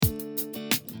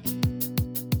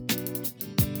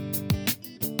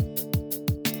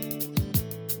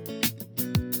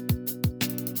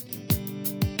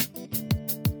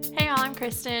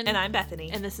Kristen. And I'm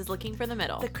Bethany. And this is Looking for the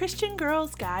Middle, the Christian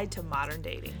Girl's Guide to Modern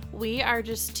Dating. We are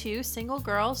just two single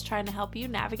girls trying to help you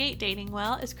navigate dating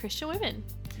well as Christian women.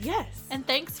 Yes. And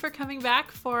thanks for coming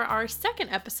back for our second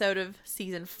episode of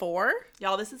season 4.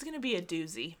 Y'all, this is going to be a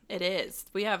doozy. It is.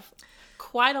 We have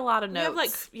quite a lot of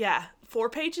notes. We have 4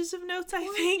 pages of notes, I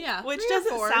think. Yeah. Which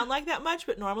doesn't sound like that much,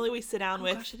 but normally we sit down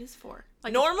with... gosh, it is 4.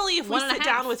 Normally if we sit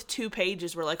down with 2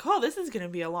 pages, we're like, oh, this is going to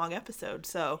be a long episode.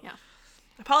 So... yeah.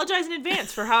 I apologize in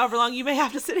advance for however long you may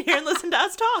have to sit here and listen to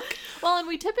us talk. Well, and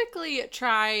we typically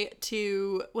try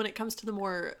to, when it comes to the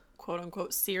more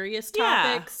quote-unquote serious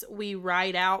topics, we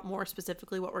write out more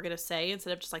specifically what we're going to say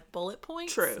instead of just like bullet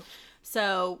points. True.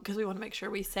 So, because we want to make sure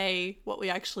we say what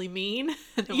we actually mean.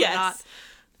 And yes. we're not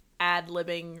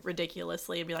ad-libbing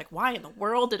ridiculously and be like, why in the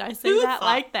world did I say that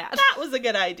like that? That was a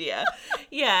good idea.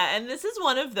 Yeah, and this is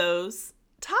one of those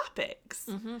topics.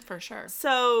 Mm-hmm, for sure.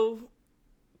 So...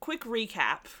 quick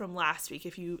recap from last week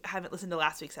if you haven't listened to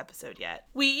last week's episode yet.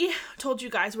 We told you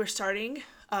guys we're starting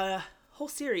a whole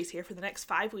series here for the next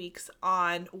 5 weeks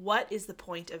on what is the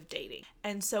point of dating.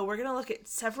 And so we're going to look at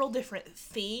several different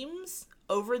themes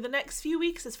over the next few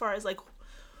weeks as far as like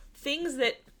things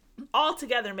that all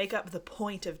together make up the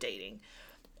point of dating.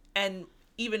 And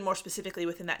even more specifically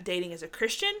within that, dating as a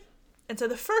Christian. And so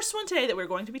the first one today that we're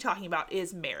going to be talking about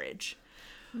is marriage.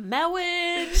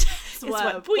 Marriage is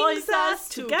what brings us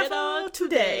together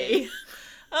today.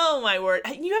 Oh my word.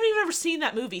 You haven't even ever seen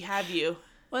that movie, have you?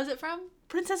 What is it from?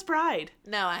 Princess Bride.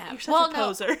 No, I haven't. You're such a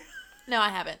poser. No, I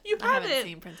haven't. I haven't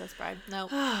seen Princess Bride. No.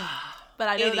 But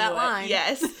I know that line.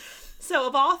 Yes. So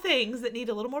of all things that need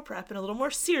a little more prep and a little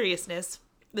more seriousness,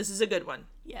 this is a good one.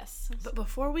 Yes. But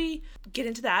before we get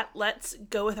into that, let's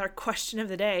go with our question of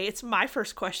the day. It's my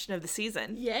first question of the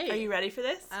season. Yay. Are you ready for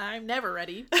this? I'm never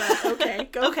ready, but okay,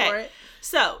 go for it.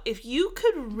 So, if you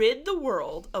could rid the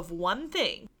world of one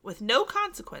thing with no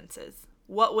consequences,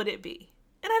 what would it be?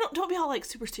 And don't be all like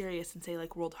super serious and say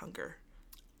like world hunger.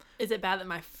 Is it bad that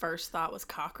my first thought was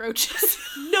cockroaches?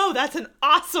 No, that's an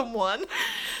awesome one.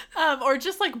 Or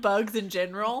just like bugs in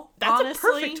general. That's honestly,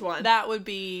 a perfect one. That would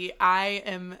be, I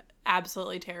am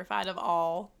absolutely terrified of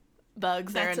all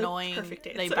bugs. They're annoying. Perfect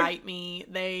answer. They bite me.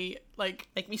 They like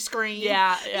make me scream.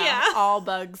 Yeah. All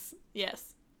bugs.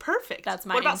 Yes. Perfect. That's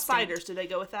my What about instinct. Spiders? Do they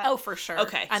go with that? Oh, for sure.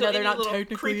 Okay. I know they're not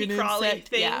technically creepy an crawly insect.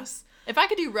 things. Yeah. If I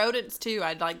could do rodents too,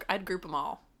 I'd group them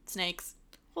all. Snakes.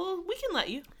 Well, we can let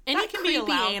you. Any that can creepy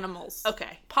be allowed. animals.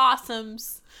 Okay.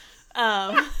 Possums.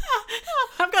 I've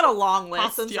got a long list.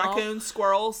 Possums, y'all. raccoons,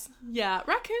 squirrels. Yeah,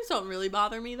 raccoons don't really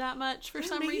bother me that much for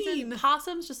some reason.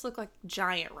 Possums just look like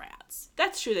giant rats.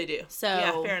 That's true, they do. So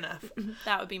yeah, fair enough.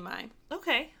 That would be mine.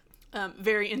 Okay.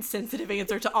 Very insensitive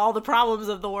answer to all the problems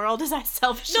of the world as I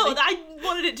selfishly... No, I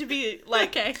wanted it to be like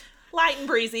okay. Light and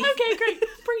breezy. Okay, great.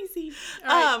 Breezy.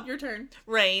 All right, your turn.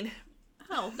 Rain.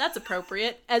 Oh, that's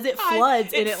appropriate. As it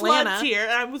floods in Atlanta. It floods here,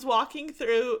 and I was walking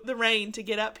through the rain to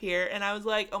get up here, and I was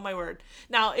like, oh my word.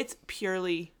 Now, it's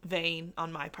purely vain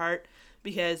on my part,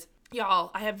 because,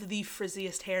 y'all, I have the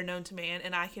frizziest hair known to man,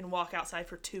 and I can walk outside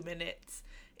for 2 minutes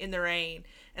in the rain,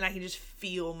 and I can just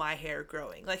feel my hair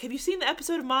growing. Like, have you seen the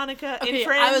episode of Monica in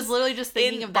Friends? I was literally just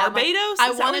thinking of that. Barbados?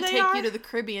 I want to take you to the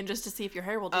Caribbean just to see if your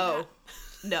hair will do that.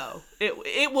 No,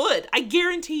 it would. I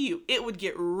guarantee you, it would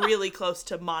get really close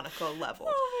to Monica level.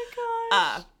 Oh my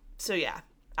gosh. So yeah,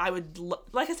 I would,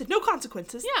 like I said, no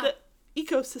consequences. Yeah. The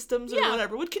ecosystems or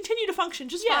whatever would continue to function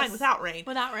just fine without rain.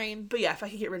 Without rain. But yeah, if I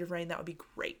could get rid of rain, that would be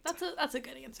great. That's a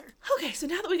good answer. Okay, so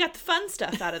now that we got the fun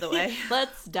stuff out of the way,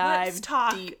 let's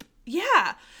talk deep.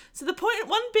 Yeah. So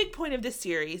one big point of this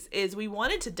series is we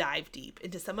wanted to dive deep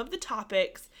into some of the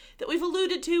topics that we've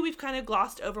alluded to, we've kind of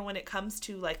glossed over when it comes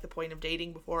to like the point of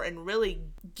dating before, and really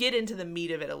get into the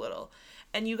meat of it a little.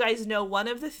 And you guys know one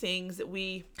of the things that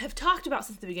we have talked about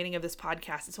since the beginning of this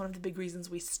podcast, it's one of the big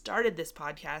reasons we started this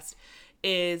podcast,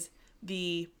 is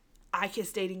the I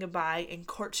Kiss Dating Goodbye and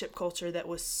courtship culture that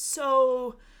was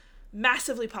so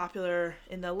massively popular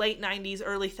in the late 90s,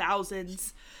 early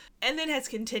thousands. And then has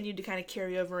continued to kind of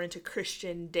carry over into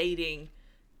Christian dating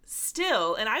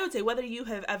still. And I would say whether you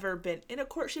have ever been in a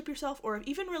courtship yourself or have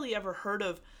even really ever heard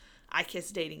of I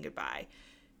Kiss Dating Goodbye,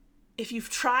 if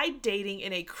you've tried dating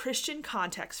in a Christian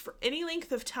context for any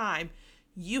length of time,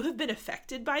 you have been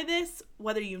affected by this,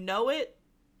 whether you know it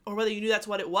or whether you knew that's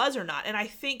what it was or not. And I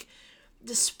think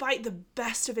despite the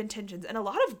best of intentions and a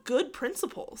lot of good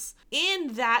principles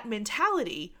in that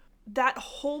mentality, that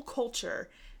whole culture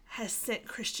has sent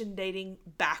Christian dating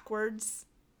backwards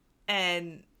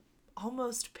and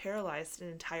almost paralyzed an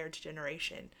entire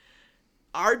generation.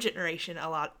 Our generation,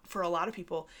 for a lot of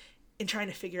people, in trying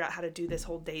to figure out how to do this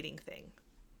whole dating thing.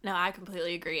 No, I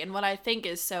completely agree. And what I think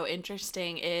is so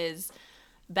interesting is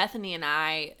Bethany and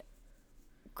I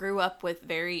grew up with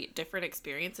very different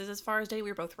experiences as far as dating.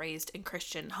 We were both raised in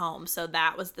Christian homes, so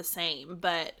that was the same.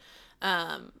 But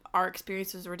our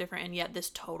experiences were different, and yet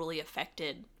this totally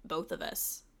affected both of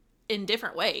us in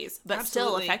different ways, but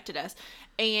Absolutely. still affected us.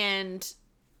 And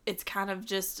it's kind of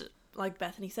just, like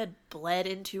Bethany said, bled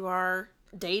into our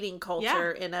dating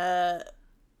culture in a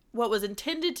what was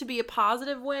intended to be a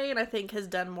positive way, and I think has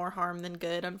done more harm than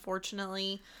good,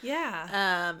 unfortunately.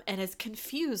 Yeah. And has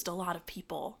confused a lot of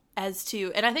people as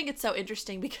to, and I think it's so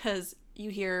interesting because you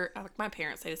hear, like, my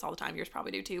parents say this all the time, yours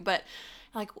probably do too, but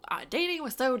like, dating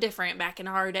was so different back in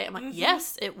our day. I'm like,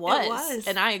 yes, it was.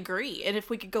 And I agree. And if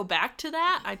we could go back to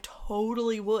that, I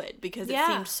totally would, because it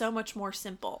seemed so much more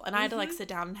simple. And I had to like sit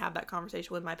down and have that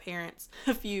conversation with my parents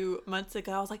a few months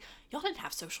ago. I was like, y'all didn't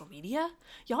have social media.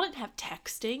 Y'all didn't have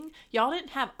texting. Y'all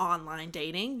didn't have online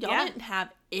dating. Y'all didn't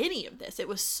have any of this. It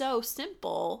was so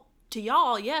simple to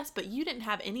y'all, yes, but you didn't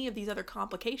have any of these other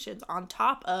complications on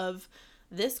top of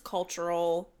this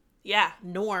cultural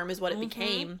norm is what it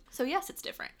became. So yes, it's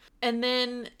different. And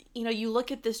then, you know, you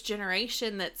look at this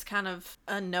generation that's kind of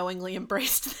unknowingly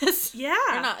embraced this. Yeah.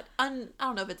 Or not, I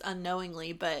don't know if it's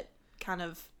unknowingly, but kind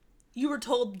of. You were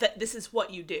told that this is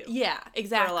what you do. Yeah,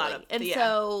 exactly. For a lot of, and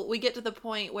so we get to the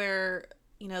point where,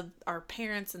 you know, our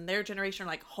parents and their generation are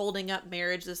like holding up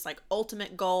marriage, this like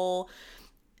ultimate goal,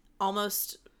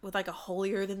 almost with like a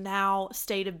holier than thou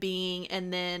state of being.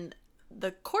 And then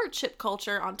the courtship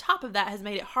culture on top of that has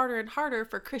made it harder and harder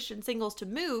for Christian singles to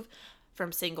move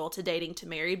from single to dating to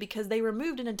married, because they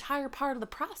removed an entire part of the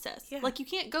process. Yeah. Like, you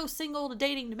can't go single to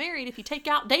dating to married if you take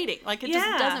out dating. Like, it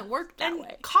just doesn't work that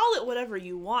way. Call it whatever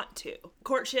you want to.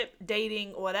 Courtship, dating,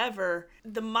 whatever.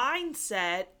 The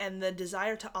mindset and the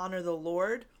desire to honor the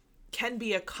Lord can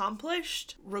be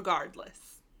accomplished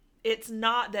regardless. It's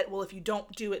not that, well, if you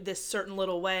don't do it this certain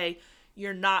little way,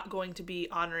 you're not going to be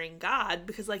honoring God,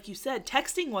 because like you said,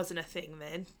 texting wasn't a thing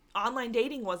then. Online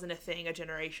dating wasn't a thing a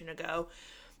generation ago.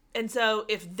 And so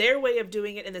if their way of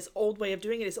doing it and this old way of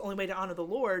doing it is the only way to honor the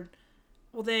Lord,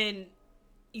 well then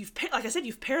you've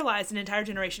paralyzed an entire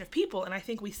generation of people. And I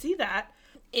think we see that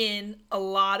in a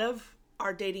lot of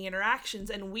our dating interactions.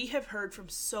 And we have heard from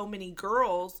so many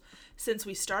girls since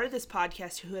we started this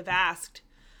podcast who have asked,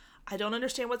 I don't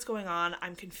understand what's going on.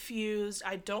 I'm confused.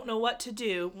 I don't know what to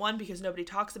do. One, because nobody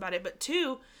talks about it, but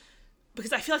two,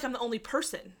 because I feel like I'm the only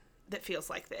person that feels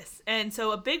like this. And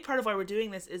so a big part of why we're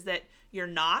doing this is that you're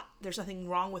not. There's nothing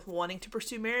wrong with wanting to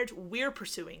pursue marriage. We're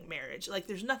pursuing marriage. Like,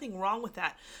 there's nothing wrong with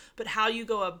that. But how you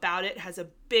go about it has a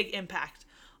big impact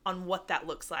on what that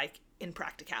looks like in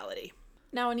practicality.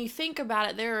 Now, when you think about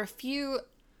it, there are a few,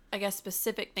 I guess,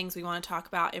 specific things we want to talk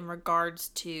about in regards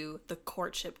to the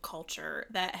courtship culture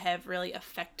that have really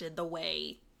affected the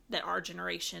way that our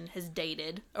generation has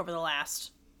dated over the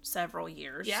last several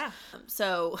years. Yeah.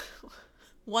 So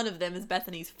one of them is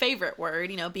Bethany's favorite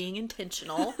word, you know, being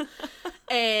intentional.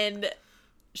 And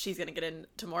she's going to get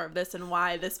into more of this and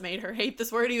why this made her hate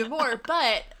this word even more.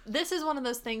 But this is one of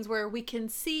those things where we can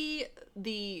see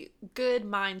the good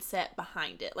mindset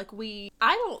behind it. Like,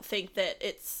 I don't think that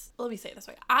let me say it this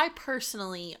way. I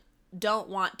personally don't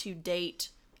want to date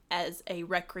as a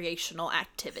recreational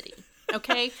activity.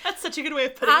 Okay? That's such a good way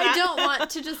of putting it. I don't want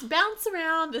to just bounce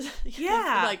around.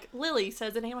 Yeah. Like Lily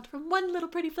says, and I want from one little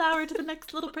pretty flower to the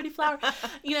next little pretty flower.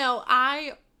 You know,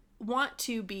 I want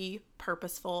to be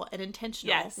purposeful and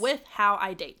intentional with how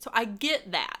I date. So I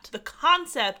get that. The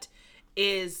concept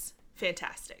is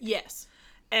fantastic. Yes.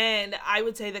 And I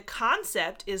would say the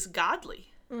concept is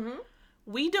godly. Mm-hmm.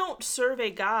 We don't serve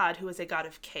a God who is a God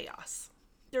of chaos.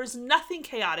 There's nothing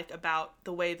chaotic about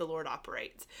the way the Lord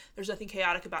operates. There's nothing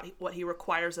chaotic about what he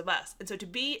requires of us. And so to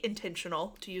be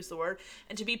intentional, to use the word,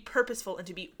 and to be purposeful and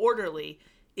to be orderly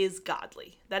is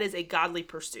godly. That is a godly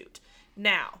pursuit.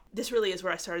 Now, this really is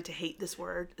where I started to hate this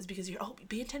word, is because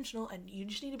be intentional, and you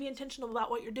just need to be intentional about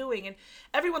what you're doing. And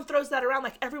everyone throws that around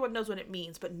like everyone knows what it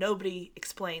means, but nobody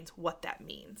explains what that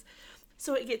means.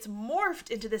 So it gets morphed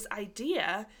into this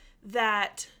idea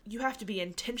that you have to be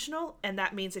intentional, and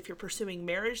that means if you're pursuing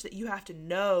marriage, that you have to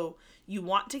know you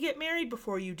want to get married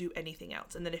before you do anything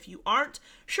else. And then if you aren't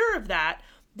sure of that,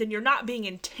 then you're not being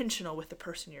intentional with the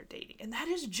person you're dating. And that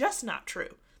is just not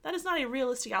true. That is not a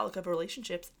realistic outlook of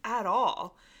relationships at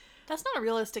all. That's not a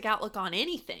realistic outlook on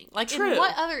anything. Like, True. In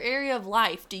what other area of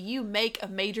life do you make a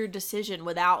major decision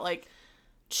without, like,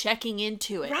 checking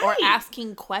into it or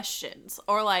asking questions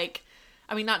or, like,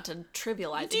 I mean, not to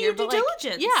trivialize it Do here, your but due like,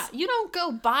 diligence. yeah, you don't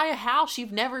go buy a house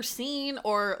you've never seen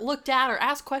or looked at or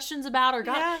asked questions about or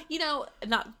got, Yeah. you know,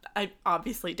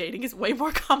 obviously dating is way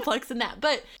more complex than that,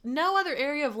 but no other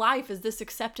area of life is this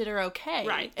accepted or okay.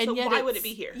 Right. And So yet why would it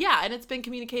be here? Yeah, and it's been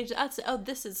communicated to us, oh,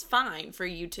 this is fine for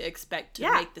you to expect to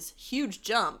Yeah. make this huge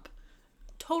jump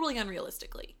totally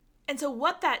unrealistically. And so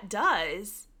what that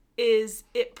does is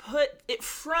it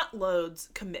front loads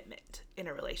commitment in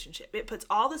a relationship. It puts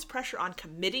all this pressure on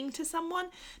committing to someone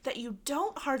that you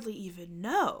don't hardly even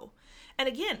know. And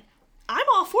again, I'm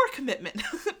all for commitment.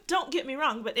 Don't get me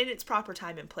wrong, but in its proper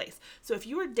time and place. So if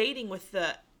you are dating with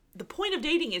the point of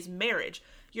dating is marriage,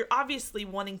 you're obviously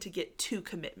wanting to get to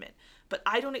commitment. But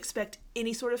I don't expect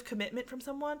any sort of commitment from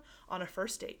someone on a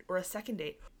first date or a second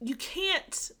date. You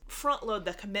can't front load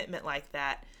the commitment like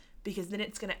that, because then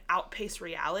it's going to outpace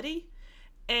reality.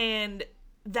 And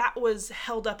that was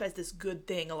held up as this good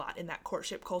thing a lot in that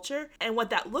courtship culture. And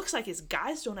what that looks like is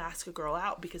guys don't ask a girl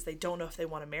out because they don't know if they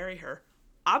want to marry her,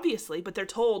 obviously, but they're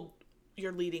told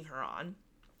you're leading her on.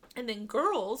 And then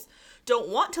girls don't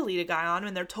want to lead a guy on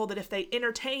when they're told that if they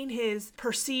entertain his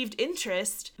perceived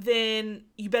interest, then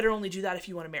you better only do that if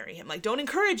you want to marry him. Like, don't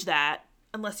encourage that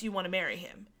unless you want to marry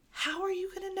him. How are you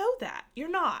going to know that? You're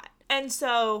not. And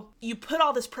so you put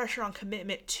all this pressure on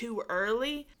commitment too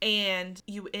early, and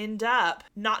you end up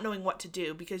not knowing what to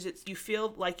do because you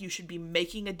feel like you should be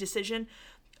making a decision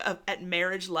at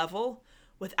marriage level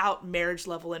without marriage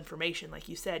level information. Like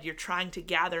you said, you're trying to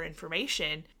gather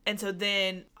information. And so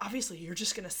then obviously you're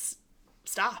just going to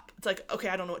stop. It's like, okay,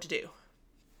 I don't know what to do.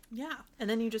 Yeah. And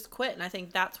then you just quit. And I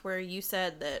think that's where you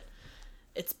said that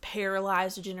it's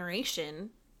paralyzed a generation.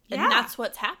 And Yeah. that's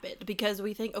what's happened, because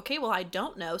we think, okay, well, I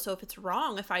don't know. So if it's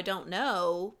wrong, if I don't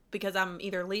know, because I'm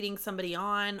either leading somebody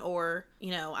on or,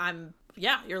 you know,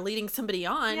 you're leading somebody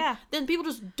on, Yeah. then people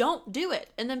just don't do it.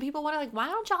 And then people wonder, like, why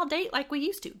don't y'all date like we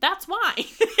used to? That's why.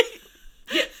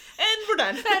 And we're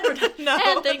done. And we're done. No.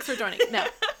 And thanks for joining. No.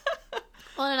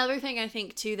 Well, and another thing I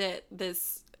think, too, that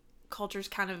this culture's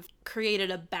kind of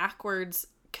created a backwards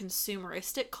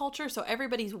consumeristic culture. So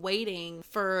everybody's waiting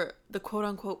for the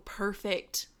quote-unquote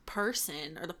perfect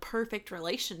person or the perfect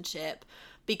relationship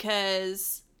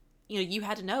because, you know, you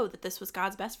had to know that this was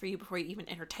God's best for you before you even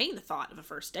entertain the thought of a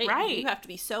first date. Right. You have to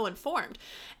be so informed.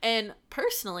 And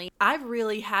personally, I've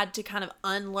really had to kind of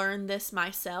unlearn this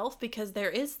myself, because there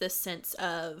is this sense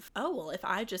of, oh, well, if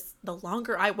the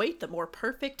longer I wait, the more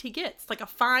perfect he gets. Like a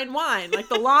fine wine. Like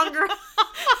the longer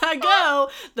I go,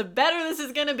 the better this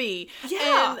is going to be.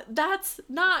 Yeah. And that's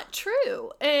not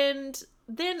true. And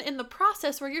then in the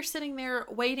process where you're sitting there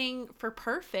waiting for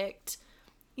perfect,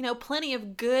 you know, plenty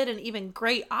of good and even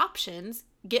great options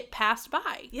get passed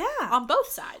by. Yeah. On both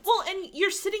sides. Well, and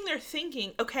you're sitting there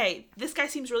thinking, okay, this guy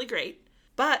seems really great,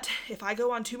 but if I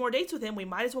go on 2 more dates with him, we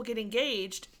might as well get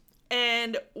engaged.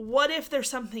 And what if there's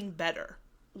something better?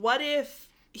 What if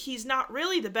he's not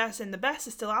really the best and the best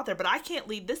is still out there, but I can't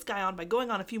lead this guy on by going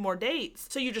on a few more dates?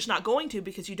 So you're just not going to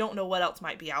because you don't know what else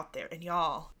might be out there. And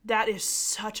y'all, that is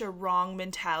such a wrong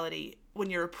mentality when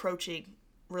you're approaching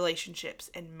relationships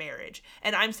and marriage.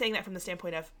 And I'm saying that from the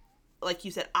standpoint of, like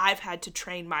you said, I've had to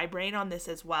train my brain on this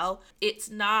as well. It's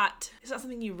not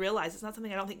something you realize. It's not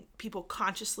something I don't think people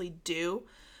consciously do,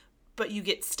 but you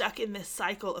get stuck in this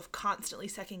cycle of constantly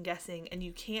second guessing, and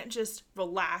you can't just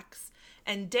relax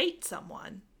and date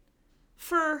someone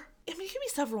for, I mean, it could be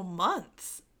several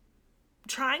months.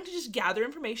 Trying to just gather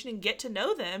information and get to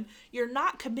know them, you're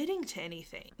not committing to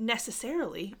anything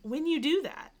necessarily when you do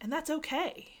that, and that's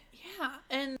okay. Yeah,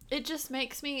 and it just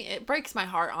it breaks my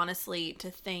heart, honestly, to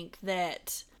think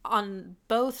that on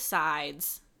both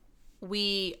sides,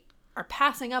 we are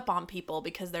passing up on people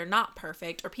because they're not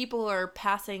perfect, or people are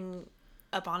passing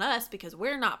up on us because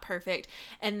we're not perfect.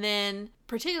 And then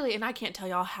particularly, and I can't tell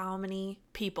y'all how many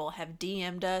people have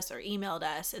DM'd us or emailed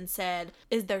us and said,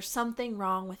 is there something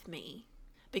wrong with me?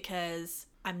 Because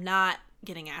I'm not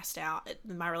getting asked out.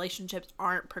 My relationships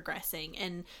aren't progressing.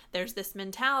 And there's this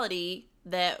mentality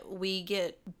that we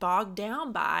get bogged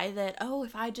down by that, oh,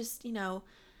 if I just, you know,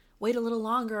 wait a little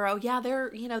longer, oh yeah,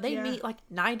 they meet like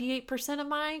 98% of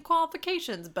my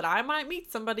qualifications, but I might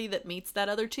meet somebody that meets that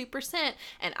other 2%,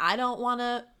 and I don't want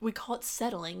to, we call it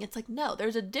settling. It's like, no,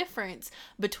 there's a difference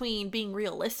between being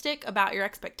realistic about your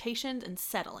expectations and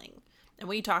settling. And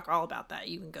we talk all about that.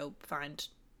 You can go find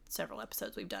several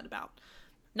episodes we've done about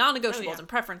non-negotiables and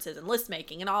preferences and list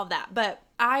making and all of that. But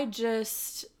I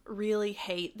just really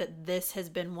hate that this has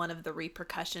been one of the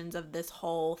repercussions of this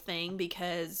whole thing,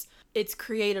 because it's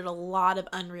created a lot of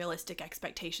unrealistic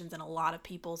expectations in a lot of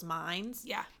people's minds.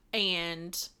 Yeah.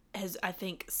 And has, I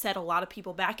think, set a lot of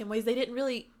people back in ways they didn't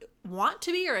really want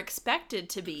to be or expected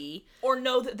to be. Or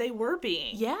know that they were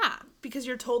being. Yeah. Because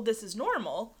you're told this is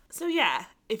normal. So yeah,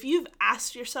 if you've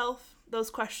asked yourself those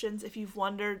questions, if you've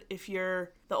wondered if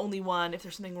you're the only one, if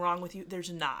there's something wrong with you,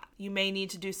 there's not. You may need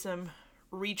to do some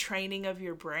retraining of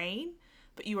your brain,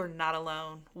 but you are not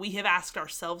alone. We have asked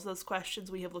ourselves those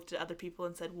questions. We have looked at other people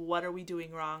and said, what are we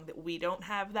doing wrong that we don't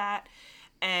have that?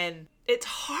 And it's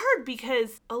hard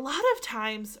because a lot of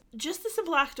times just the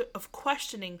simple act of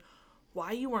questioning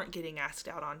why you weren't getting asked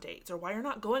out on dates or why you're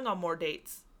not going on more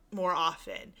dates more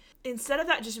often, instead of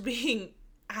that just being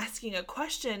asking a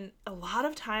question, a lot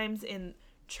of times in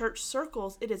church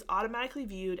circles, it is automatically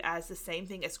viewed as the same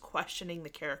thing as questioning the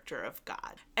character of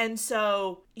God. And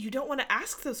so you don't want to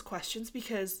ask those questions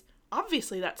because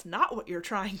obviously that's not what you're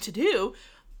trying to do.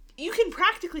 You can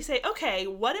practically say, okay,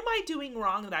 what am I doing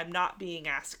wrong that I'm not being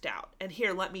asked out? And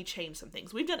here, let me change some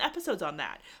things. We've done episodes on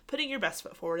that, putting your best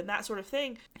foot forward and that sort of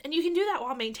thing. And you can do that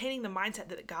while maintaining the mindset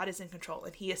that God is in control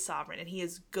and he is sovereign and he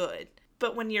is good.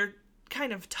 But when you're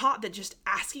kind of taught that just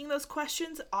asking those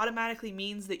questions automatically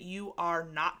means that you are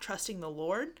not trusting the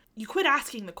Lord, you quit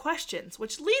asking the questions,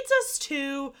 which leads us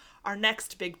to our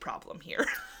next big problem here.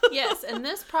 Yes, and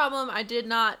this problem I did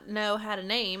not know how to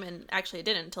name, and actually I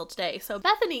didn't until today. So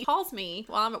Bethany calls me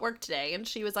while I'm at work today, and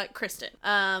she was like, Kristen,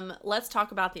 let's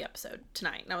talk about the episode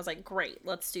tonight. And I was like, great,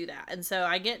 let's do that. And so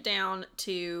I get down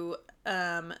to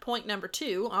point number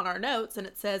 2 on our notes, and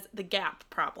it says the gap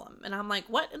problem. And I'm like,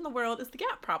 what in the world is the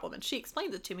gap problem? And she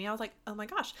explains it to me. I was like, oh my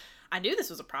gosh, I knew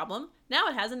this was a problem. Now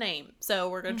it has a name. So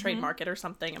we're going to trademark it or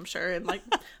something, I'm sure, and like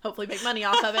hopefully make money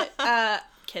off of it.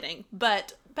 Kidding.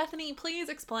 But Bethany, please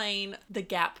explain the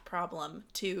gap problem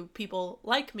to people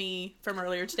like me from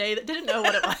earlier today that didn't know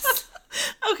what it was.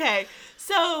 Okay,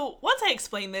 so once I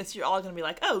explain this, you're all going to be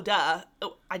like, oh, duh.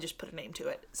 Oh, I just put a name to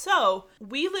it. So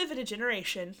we live in a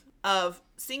generation of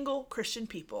single Christian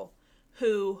people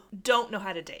who don't know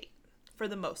how to date for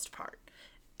the most part.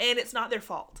 And it's not their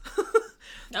fault.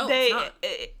 No, it's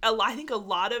not. I think a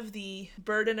lot of the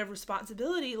burden of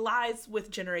responsibility lies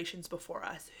with generations before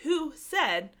us who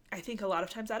said, I think a lot of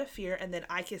times out of fear, and then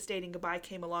I Kiss Dating Goodbye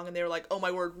came along and they were like, oh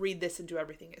my word, read this and do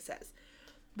everything it says.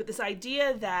 But this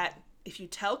idea that if you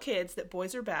tell kids that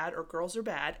boys are bad or girls are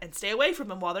bad and stay away from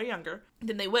them while they're younger,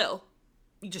 then they will.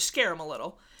 You just scare them a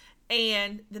little.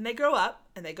 And then they grow up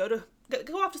and they go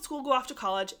off to school, go off to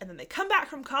college, and then they come back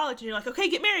from college and you're like, okay,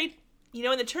 get married. You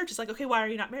know, in the church, it's like, okay, why are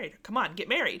you not married? Come on, get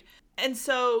married. And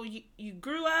so you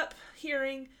grew up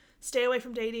hearing, stay away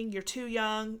from dating, you're too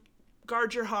young,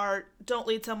 guard your heart, don't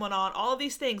lead someone on, all of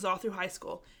these things all through high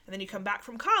school. And then you come back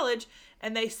from college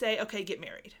and they say, okay, get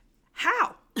married.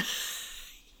 How?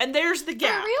 And there's the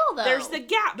gap. For real, though. There's the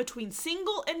gap between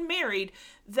single and married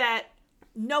that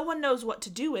no one knows what to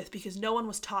do with because no one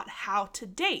was taught how to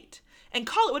date. And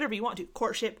call it whatever you want to.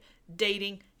 Courtship,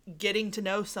 dating, getting to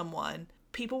know someone.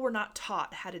 People were not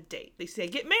taught how to date. They say,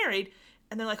 get married,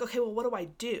 and they're like, okay, well, what do I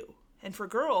do? And for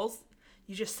girls,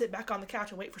 you just sit back on the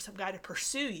couch and wait for some guy to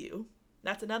pursue you.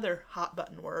 That's another hot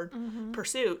button word,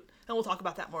 pursuit. And we'll talk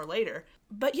about that more later.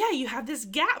 But yeah, you have this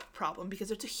gap problem because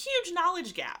there's a huge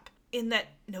knowledge gap in that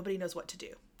nobody knows what to do.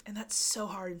 And that's so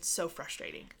hard and so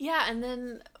frustrating. Yeah, and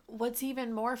then what's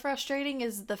even more frustrating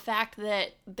is the fact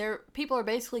that people are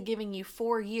basically giving you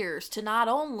 4 years to not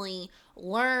only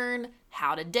learn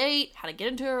how to date, how to get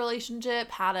into a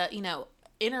relationship, how to,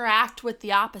 interact with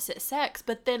the opposite sex,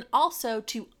 but then also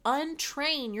to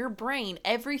untrain your brain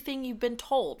everything you've been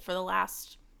told for the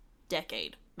last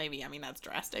decade. Maybe, that's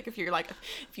drastic. If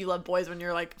you love boys when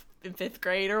you're like in 5th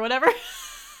grade or whatever.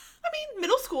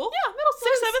 Middle school. Yeah, middle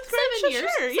school. 6th, 7th grade. 7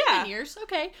 years. Sure, 7 years.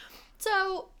 Okay.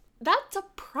 So that's a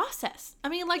process.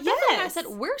 Like Bethany and I said,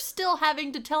 we're still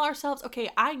having to tell ourselves, okay,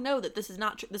 I know that this is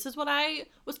not true. This is what I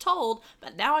was told,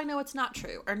 but now I know it's not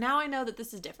true. Or now I know that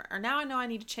this is different. Or now I know I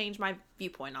need to change my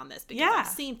viewpoint on this because I've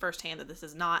seen firsthand that this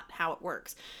is not how it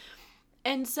works.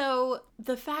 And so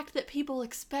the fact that people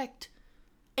expect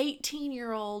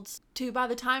 18-year-olds to, by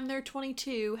the time they're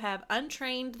 22, have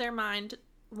untrained their mind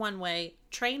one way,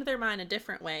 trained their mind a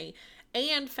different way,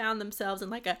 and found themselves in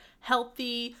like a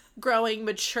healthy, growing,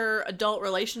 mature adult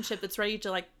relationship that's ready to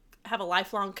like have a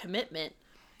lifelong commitment.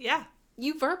 Yeah.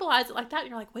 You verbalize it like that and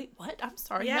you're like, wait, what? I'm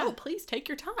sorry. Yeah. No, please take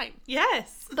your time.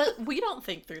 Yes. But we don't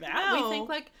think through that. No. We think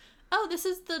like, oh, this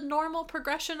is the normal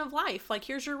progression of life. Like,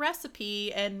 here's your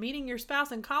recipe, and meeting your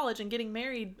spouse in college and getting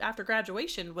married after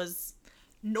graduation was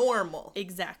normal.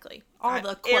 Exactly. All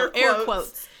the air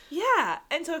quotes. Yeah.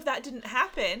 And so if that didn't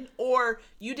happen or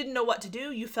you didn't know what to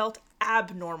do, you felt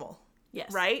abnormal.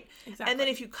 Yes. Right? Exactly. And then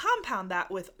if you compound that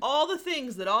with all the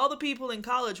things that all the people in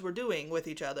college were doing with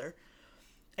each other,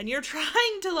 and you're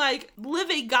trying to like live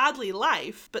a godly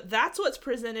life, but that's what's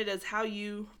presented as how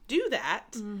you do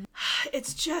that.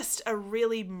 It's just a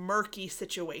really murky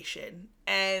situation.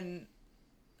 And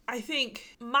I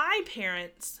think my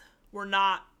parents were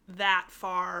not that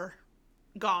far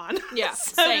gone, Yeah,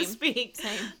 so same, to speak.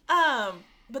 Same.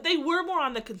 But they were more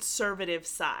on the conservative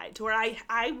side, to where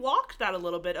I walked that a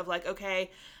little bit of like,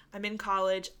 okay, I'm in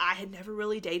college. I had never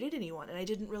really dated anyone, and I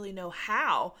didn't really know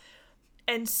how.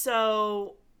 And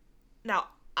so now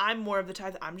I'm more of the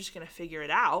type that I'm just going to figure it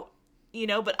out, you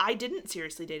know, but I didn't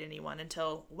seriously date anyone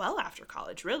until well after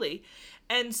college, really.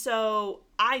 And so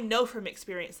I know from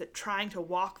experience that trying to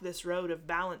walk this road of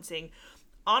balancing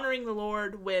honoring the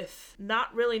Lord with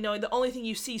not really knowing, the only thing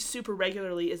you see super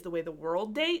regularly is the way the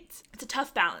world dates. It's a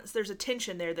tough balance. There's a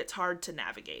tension there that's hard to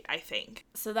navigate, I think.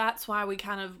 So that's why we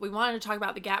wanted to talk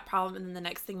about the gap problem, and then the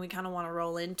next thing we kind of want to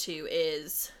roll into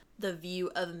is the view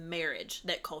of marriage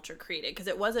that culture created. Because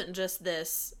it wasn't just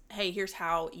this, hey, here's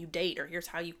how you date, or here's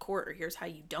how you court, or here's how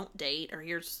you don't date, or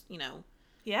here's,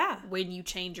 when you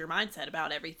change your mindset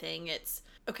about everything. It's,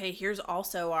 okay, here's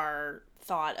also our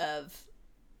thought of,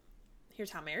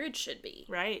 here's how marriage should be.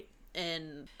 Right.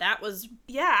 And that was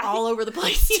all over the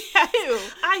place too.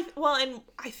 And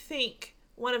I think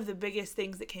one of the biggest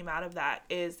things that came out of that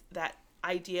is that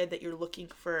idea that you're looking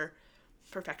for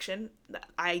perfection, that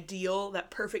ideal, that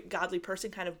perfect godly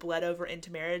person kind of bled over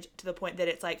into marriage to the point that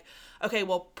it's like, okay,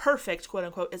 well, perfect, quote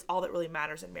unquote, is all that really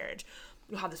matters in marriage.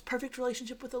 You'll have this perfect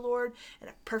relationship with the Lord and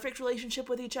a perfect relationship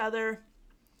with each other.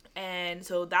 And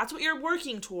so that's what you're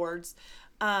working towards.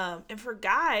 And for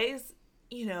guys,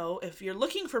 if you're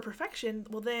looking for perfection,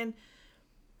 well then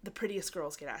the prettiest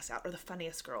girls get asked out, or the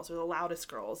funniest girls, or the loudest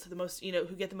girls, the most,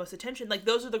 who get the most attention. Like,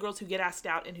 those are the girls who get asked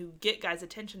out and who get guys'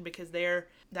 attention because they're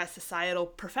that societal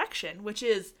perfection, which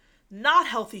is not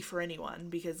healthy for anyone,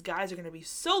 because guys are going to be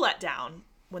so let down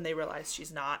when they realize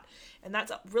she's not. And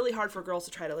that's really hard for girls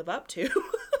to try to live up to.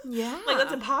 Yeah. Like,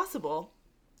 that's impossible.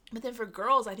 But then for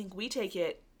girls, I think we take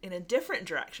it in a different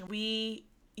direction.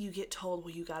 You get told,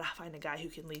 well, you got to find a guy who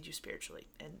can lead you spiritually,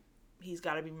 and he's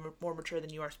got to be more mature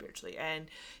than you are spiritually, and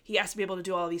he has to be able to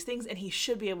do all these things, and he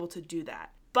should be able to do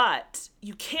that. But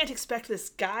you can't expect this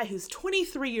guy who's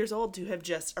 23 years old to have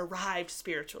just arrived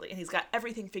spiritually, and he's got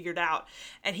everything figured out,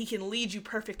 and he can lead you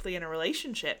perfectly in a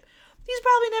relationship. He's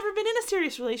probably never been in a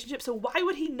serious relationship, so why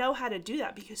would he know how to do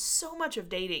that? Because so much of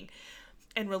dating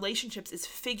and relationships is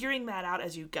figuring that out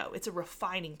as you go. It's a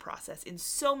refining process in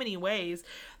so many ways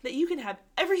that you can have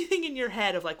everything in your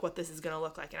head of like what this is going to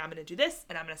look like, and I'm going to do this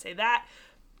and I'm going to say that,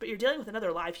 but you're dealing with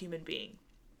another live human being,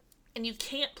 and you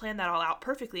can't plan that all out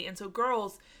perfectly. And so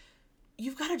girls,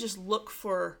 you've got to just look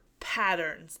for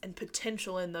patterns and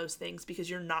potential in those things, because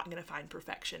you're not going to find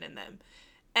perfection in them.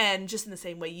 And just in the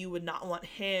same way you would not want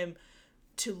him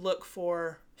to look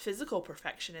for physical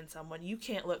perfection in someone, you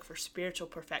can't look for spiritual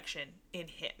perfection in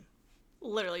him.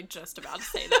 Literally just about to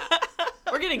say that.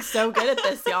 We're getting so good at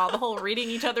this, y'all. The whole reading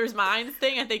each other's minds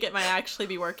thing, I think it might actually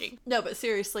be working. No, but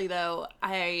seriously though,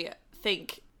 I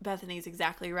think Bethany's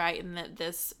exactly right in that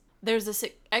there's this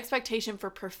expectation for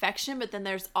perfection, but then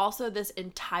there's also this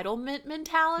entitlement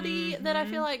mentality that I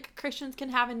feel like Christians can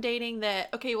have in dating, that,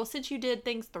 okay, well, since you did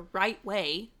things the right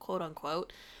way, quote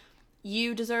unquote,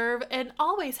 you deserve an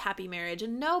always happy marriage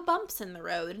and no bumps in the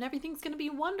road and everything's going to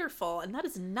be wonderful. And that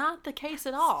is not the case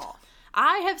at all.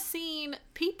 I have seen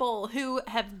people who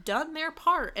have done their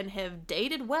part and have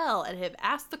dated well and have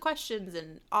asked the questions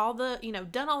and all the,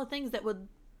 done all the things that would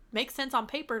make sense on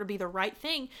paper to be the right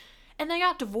thing, and they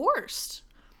got divorced.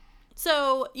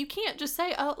 So you can't just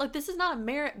say, oh, like, this is not a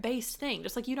merit-based thing.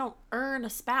 Just like you don't earn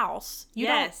a spouse. You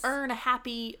don't earn a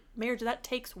happy marriage. That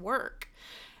takes work.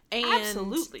 And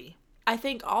absolutely. I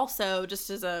think also, just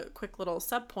as a quick little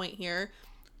sub point here,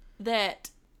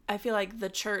 that I feel like the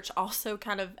church also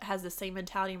kind of has the same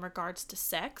mentality in regards to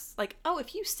sex. Like, oh,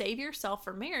 if you save yourself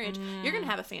for marriage, you're going to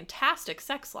have a fantastic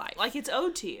sex life. Like, it's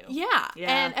owed to you. Yeah.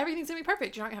 And everything's going to be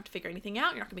perfect. You're not going to have to figure anything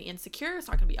out. You're not going to be insecure. It's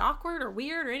not going to be awkward or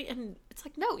weird or anything. And it's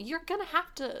like, no, you're going to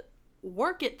have to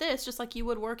work at this just like you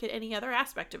would work at any other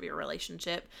aspect of your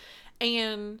relationship.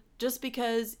 And just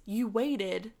because you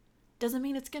waited doesn't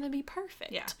mean it's going to be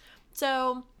perfect. Yeah.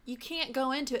 So you can't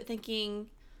go into it thinking,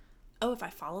 oh, if I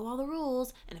follow all the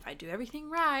rules and if I do everything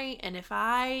right and if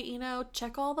I,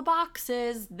 check all the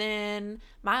boxes, then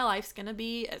my life's going to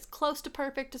be as close to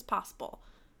perfect as possible.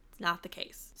 It's not the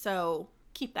case. So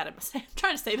keep that in mind. I'm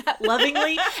trying to say that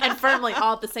lovingly and firmly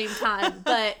all at the same time.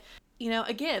 But,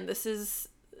 again, this is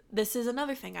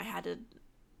another thing I had to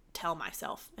tell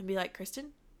myself and be like, Kristen,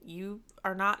 you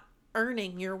are not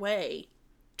earning your way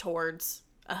towards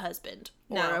a husband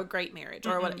or No. a great marriage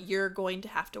or what. You're going to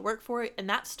have to work for it. And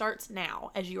that starts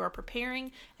now as you are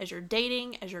preparing, as you're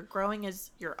dating, as you're growing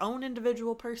as your own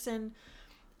individual person.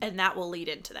 And that will lead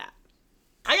into that.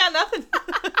 I got nothing.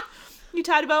 You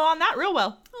tied a bow on that real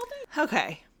well.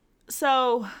 Okay.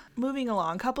 So moving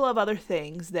along, a couple of other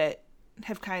things that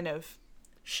have kind of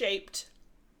shaped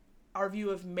our view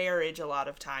of marriage a lot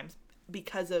of times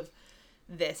because of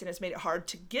this, and it's made it hard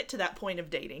to get to that point of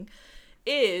dating,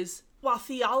 is while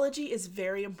theology is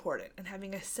very important and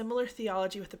having a similar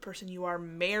theology with the person you are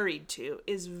married to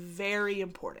is very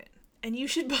important. And you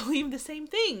should believe the same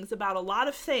things about a lot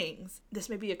of things. This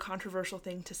may be a controversial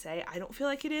thing to say. I don't feel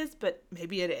like it is, but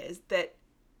maybe it is.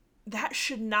 That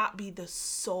should not be the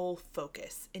sole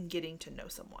focus in getting to know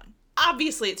someone.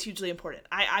 Obviously, it's hugely important.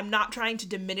 I'm not trying to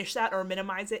diminish that or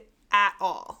minimize it at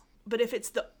all. But if it's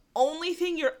the only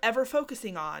thing you're ever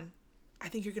focusing on, I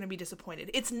think you're going to be disappointed.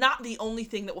 It's not the only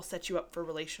thing that will set you up for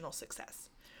relational success.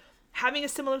 Having a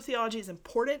similar theology is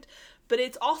important, but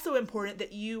it's also important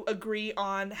that you agree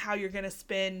on how you're going to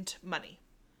spend money.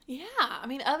 Yeah, I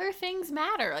mean, other things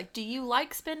matter. Like, do you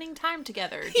like spending time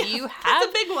together? Do you have... That's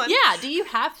a big one. Yeah, do you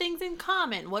have things in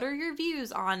common? What are your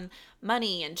views on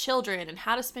money and children and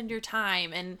how to spend your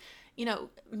time? And, you know,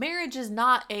 marriage is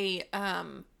not a,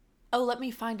 let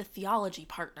me find a theology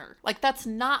partner. Like, that's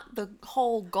not the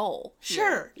whole goal here.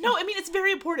 Sure. No, I mean, it's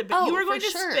very important, but you are going to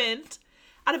sure. spend,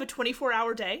 out of a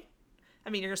 24-hour day, I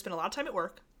mean, you're going to spend a lot of time at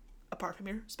work, apart from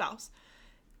your spouse.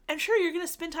 And sure, you're going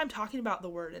to spend time talking about the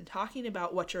word and talking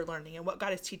about what you're learning and what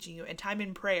God is teaching you and time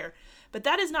in prayer. But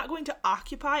that is not going to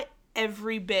occupy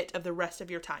every bit of the rest of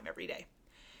your time every day.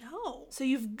 No. So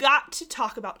you've got to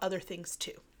talk about other things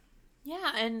too.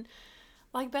 Yeah, and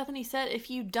like Bethany said,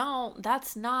 if you don't,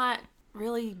 that's not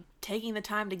really taking the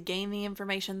time to gain the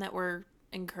information that we're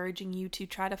encouraging you to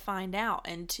try to find out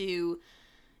and to,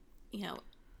 you know,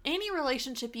 any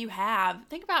relationship you have.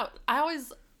 Think about, I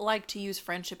always like to use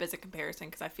friendship as a comparison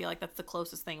because I feel like that's the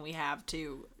closest thing we have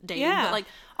to dating. Yeah. But like,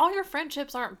 all your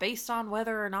friendships aren't based on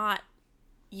whether or not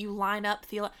you line up.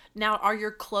 Now, are your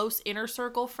close inner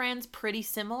circle friends pretty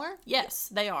similar? Yes,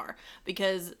 they are.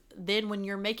 Because then when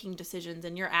you're making decisions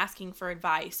and you're asking for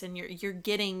advice and you're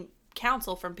getting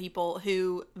counsel from people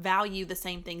who value the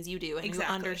same things you do and Exactly.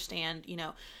 who understand, you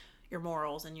know, your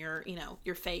morals and your, you know,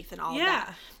 your faith and all of Yeah.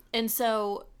 that. And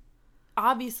so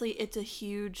obviously it's a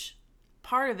huge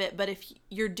part of it, but if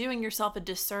you're doing yourself a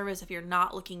disservice if you're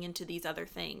not looking into these other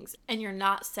things and you're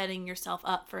not setting yourself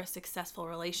up for a successful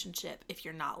relationship if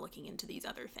you're not looking into these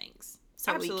other things.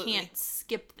 So Absolutely. we can't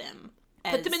skip them.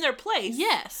 Put them in their place.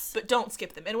 Yes. But don't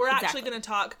skip them. And we're actually Exactly. going to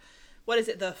talk, what is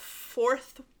it, the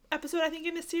 4th episode, I think,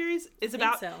 in this series is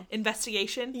about so.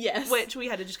 investigation. Yes. Which we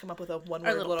had to just come up with a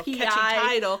one-word little little PI, catchy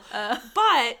title.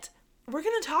 But we're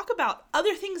going to talk about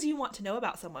other things you want to know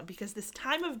about someone because this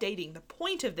time of dating, the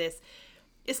point of this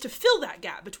is to fill that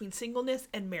gap between singleness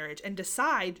and marriage and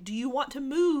decide, do you want to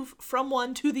move from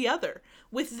one to the other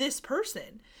with this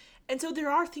person? And so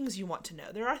there are things you want to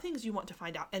know. There are things you want to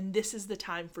find out. And this is the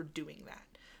time for doing that.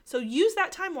 So use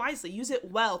that time wisely. Use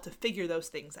it well to figure those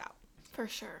things out. For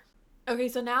sure. Okay,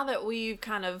 so now that we've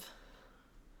kind of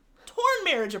Torn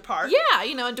marriage apart. yeah,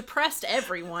 you know, and depressed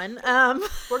everyone,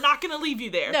 We're not going to leave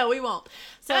you there. no, we won't.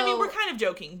 So I mean, we're kind of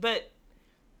joking, but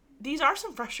these are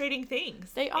some frustrating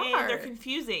things. They are. And they're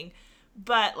confusing.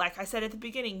 But like I said at the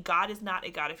beginning, God is not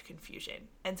a God of confusion.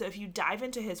 And so if you dive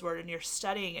into his word and you're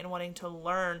studying and wanting to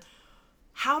learn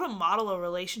how to model a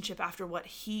relationship after what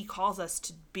he calls us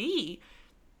to be,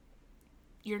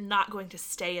 you're not going to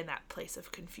stay in that place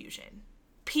of confusion.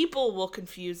 People will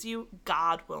confuse you.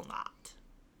 God will not.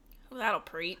 that'll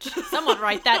preach. Someone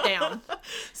write that down.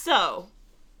 So,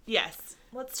 yes,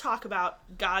 let's talk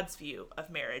about God's view of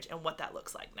marriage and what that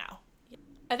looks like now.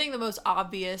 I think the most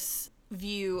obvious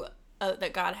view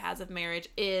that God has of marriage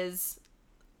is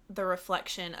the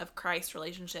reflection of Christ's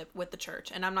relationship with the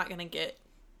church. And I'm not going to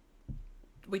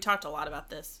we talked a lot about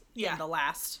this in the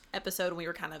last episode when we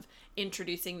were kind of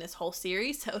introducing this whole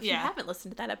series. So if you haven't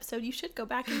listened to that episode, you should go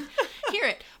back and hear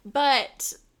it.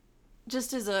 But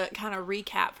just as a kind of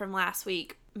recap from last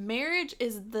week, marriage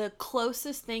is the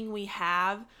closest thing we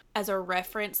have as a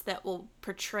reference that will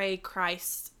portray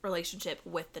Christ's relationship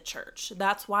with the church.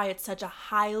 That's why it's such a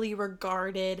highly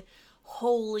regarded,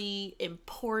 holy,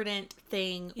 important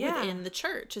thing within the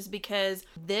church, is because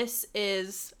this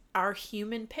is our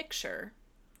human picture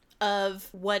of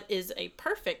what is a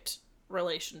perfect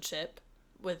relationship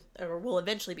with, or will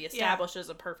eventually be established as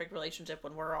a perfect relationship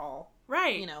when we're all,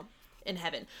 you know, in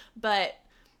heaven. But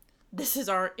this is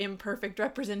our imperfect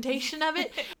representation of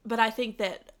it. But I think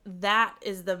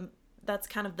that's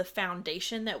kind of the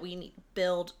foundation that we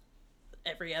build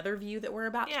every other view that we're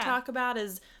about to Yeah. talk about,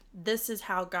 is this is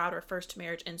how God refers to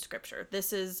marriage in Scripture.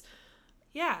 This is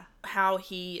Yeah. how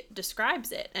he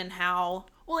describes it and how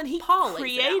Well, and he Paul lays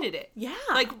created it out. it. Yeah.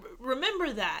 Like,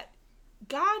 remember that.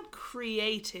 God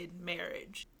created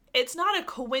marriage. It's not a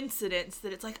coincidence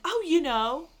that it's like, oh, you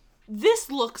know, this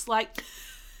looks like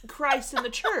Christ in the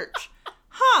church.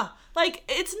 Huh. Like,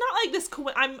 it's not like this,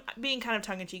 I'm being kind of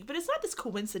tongue-in-cheek, but it's not this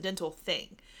coincidental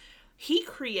thing. He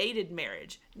created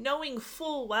marriage, knowing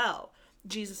full well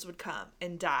Jesus would come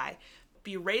and die,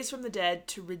 be raised from the dead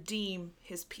to redeem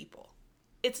his people.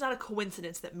 It's not a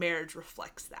coincidence that marriage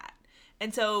reflects that.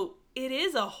 And so it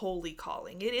is a holy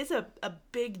calling. It is a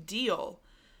big deal,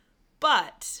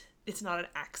 but it's not an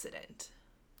accident,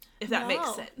 if that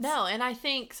makes sense. No, and I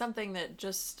think something that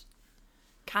just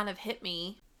kind of hit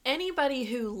me, anybody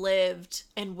who lived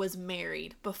and was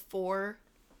married before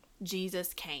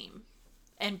Jesus came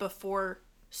and before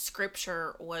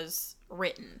Scripture was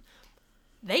written,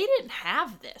 they didn't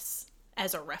have this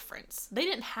as a reference. They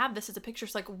didn't have this as a picture.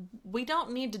 It's like, we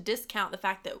don't need to discount the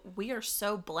fact that we are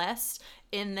so blessed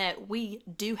in that we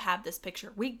do have this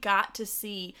picture. We got to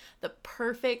see the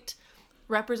perfect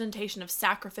representation of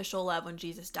sacrificial love when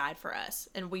Jesus died for us,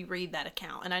 and we read that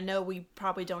account. And I know we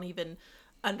probably don't even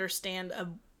understand a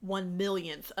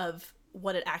 1/1,000,000th of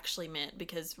what it actually meant,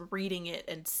 because reading it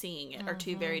and seeing it are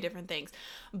two very different things.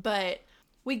 But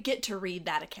we get to read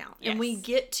that account, and we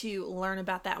get to learn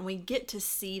about that, and we get to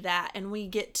see that, and we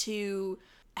get to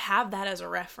have that as a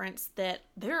reference that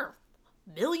there are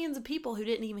millions of people who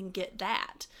didn't even get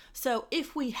that. So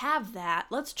if we have that,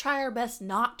 let's try our best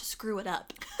not to screw it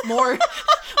up more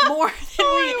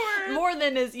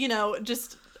than is, you know,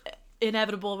 just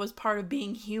inevitable, was part of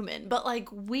being human. But like,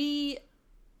 we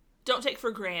don't take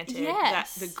for granted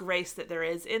Yes. that the grace that there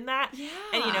is in that. Yeah.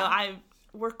 And you know,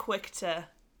 we're quick to,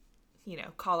 you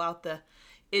know, call out the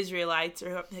Israelites,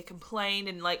 or they complain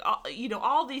and like, you know,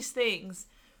 all these things,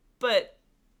 but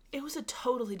it was a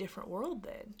totally different world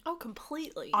then. Oh,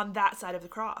 completely. On that side of the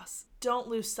cross. Don't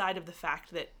lose sight of the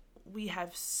fact that we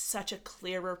have such a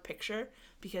clearer picture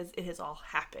because it has all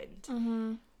happened.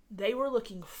 Mm-hmm. They were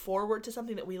looking forward to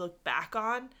something that we look back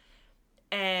on,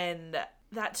 and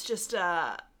that's just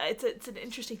it's an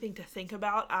interesting thing to think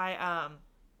about.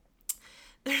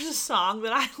 There's a song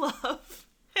that I love,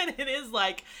 and it is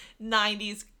like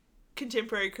 90s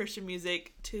contemporary Christian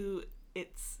music to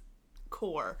its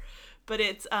core. But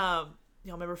it's, y'all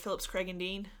remember Phillips, Craig and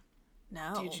Dean?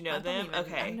 No. Did you know them?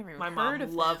 Okay. I've never even My heard mom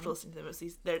of loved them. listening to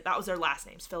them. That was their last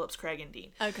names, Phillips, Craig and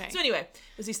Dean. Okay. So anyway,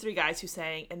 it was these three guys who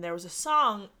sang, and there was a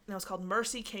song that was called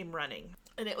Mercy Came Running.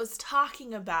 And it was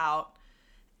talking about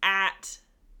at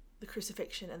the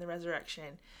crucifixion and the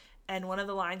resurrection. And one of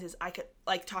the lines is,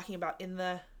 talking about in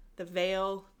the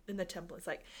veil in the temple. It's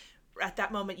like, at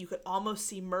that moment, you could almost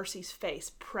see Mercy's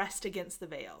face pressed against the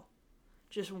veil,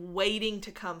 just waiting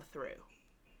to come through.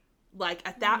 Like,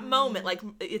 at that moment, like,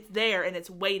 it's there and it's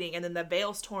waiting, and then the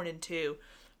veil's torn in two,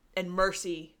 and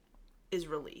Mercy is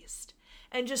released.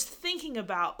 And just thinking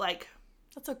about, like...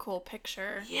 That's a cool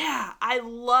picture. Yeah, I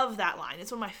love that line.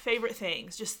 It's one of my favorite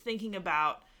things. Just thinking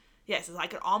about, yes, I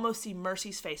could almost see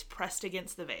Mercy's face pressed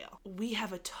against the veil. We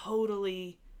have a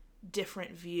totally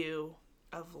different view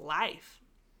of life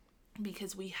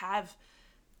because we have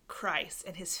Christ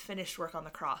and his finished work on the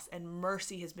cross, and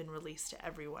mercy has been released to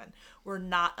everyone. We're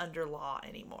not under law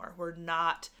anymore. We're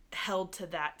not held to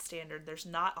that standard. There's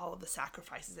not all of the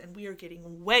sacrifices, and we are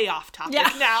getting way off topic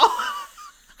now.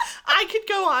 I could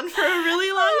go on for a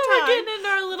really long time. We're getting into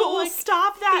our little, but we'll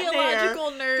stop that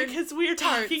theological there nerd because we're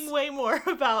talking way more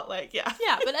about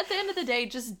Yeah, but at the end of the day,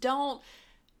 just don't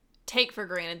take for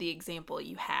granted the example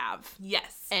you have.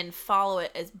 Yes. And follow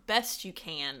it as best you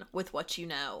can with what you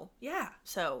know. Yeah.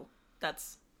 So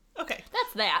that's okay.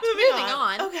 That's that. Moving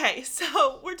on. Okay,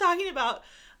 so we're talking about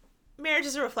marriage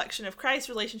as a reflection of Christ's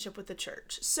relationship with the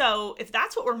church. So if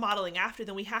that's what we're modeling after,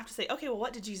 then we have to say, okay, well,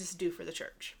 what did Jesus do for the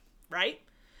church? Right?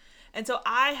 And so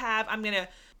I'm going to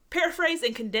paraphrase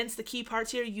and condense the key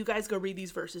parts here. You guys go read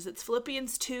these verses. It's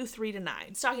Philippians 2:3-9.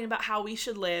 It's talking about how we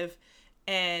should live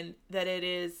and that it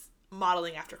is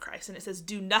modeling after Christ. And it says,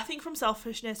 do nothing from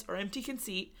selfishness or empty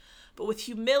conceit, but with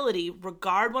humility,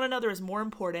 regard one another as more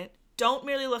important. Don't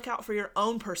merely look out for your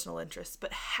own personal interests,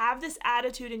 but have this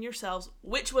attitude in yourselves,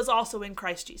 which was also in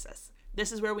Christ Jesus.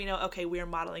 This is where we know, okay, we are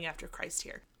modeling after Christ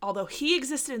here. Although he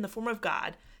existed in the form of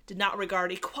God, did not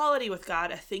regard equality with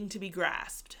God a thing to be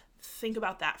grasped. Think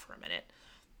about that for a minute.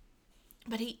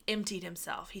 But he emptied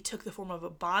himself. He took the form of a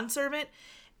bondservant,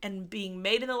 and being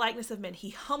made in the likeness of men, he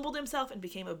humbled himself and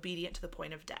became obedient to the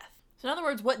point of death. So in other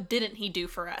words, what didn't he do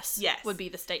for us? Yes. Would be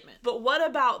the statement. But what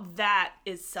about that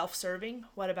is self-serving?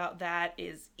 What about that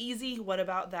is easy? What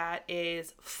about that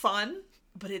is fun,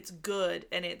 but it's good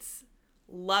and it's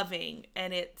loving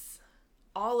and it's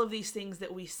all of these things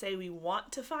that we say we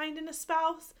want to find in a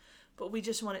spouse, but we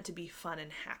just want it to be fun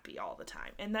and happy all the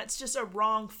time. And that's just a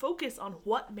wrong focus on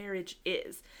what marriage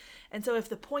is. And so if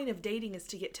the point of dating is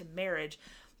to get to marriage,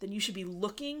 then you should be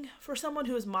looking for someone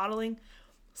who is modeling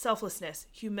selflessness,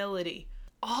 humility,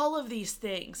 all of these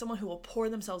things, someone who will pour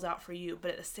themselves out for you,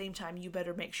 but at the same time, you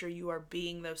better make sure you are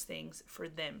being those things for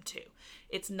them too.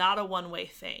 It's not a one-way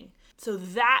thing. So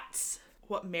that's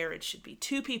what marriage should be.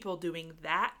 Two people doing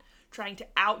that, trying to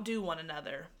outdo one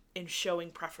another in showing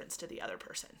preference to the other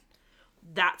person.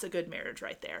 That's a good marriage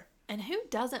right there. And who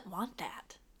doesn't want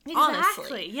that? Exactly,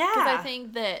 honestly. yeah. Because I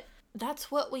think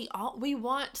that's what we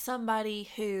want somebody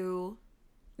who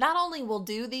not only will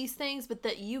do these things, but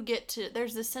that you get to,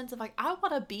 there's this sense of like, I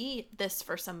want to be this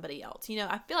for somebody else. You know,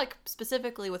 I feel like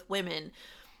specifically with women,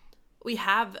 we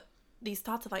have these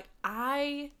thoughts of like,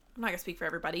 I'm not going to speak for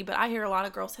everybody, but I hear a lot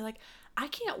of girls say like, I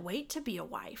can't wait to be a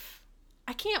wife.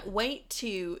 I can't wait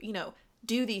to, you know,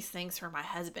 do these things for my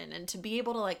husband and to be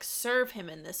able to like serve him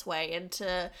in this way and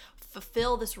to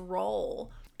fulfill this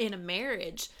role in a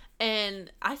marriage.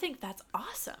 And I think that's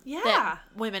awesome. Yeah. That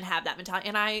women have that mentality.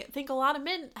 And I think a lot of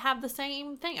men have the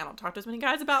same thing. I don't talk to as many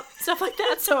guys about stuff like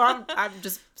that, so I'm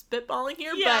just spitballing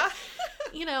here. Yeah.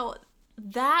 But, you know,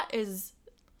 that is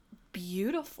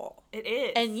beautiful. It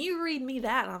is. And you read me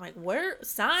that, and I'm like,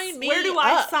 sign me Where do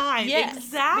I up. sign? Yes,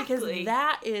 Exactly. Because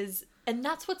that is, and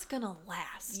that's what's going to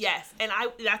last. Yes, and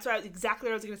that's exactly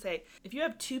what I was going to say. If you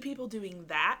have two people doing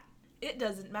that, it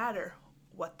doesn't matter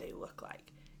what they look like.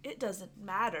 It doesn't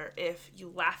matter if you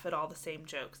laugh at all the same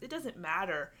jokes. It doesn't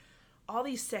matter all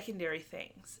these secondary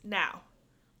things. Now,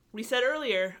 we said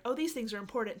earlier, these things are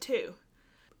important too.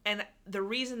 And the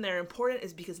reason they're important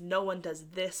is because no one does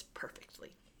this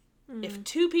perfectly. If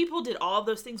two people did all of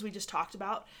those things we just talked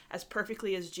about as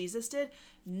perfectly as Jesus did,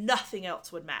 nothing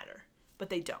else would matter.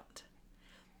 But they don't.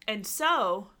 And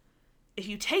so, if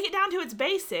you take it down to its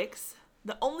basics,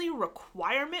 the only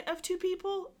requirement of two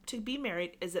people to be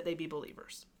married is that they be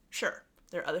believers. Sure,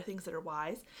 there are other things that are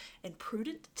wise and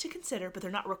prudent to consider, but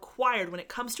they're not required when it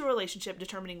comes to a relationship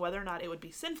determining whether or not it would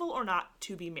be sinful or not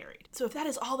to be married. So if that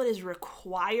is all that is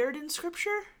required in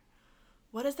Scripture,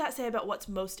 what does that say about what's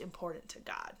most important to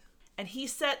God? And he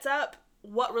sets up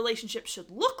what relationships should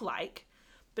look like,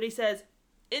 but he says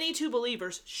any two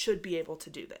believers should be able to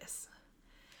do this.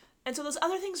 And so those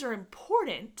other things are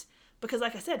important because,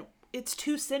 like I said, it's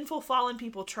two sinful, fallen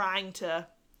people trying to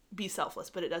be selfless,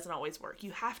 but it doesn't always work.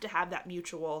 You have to have that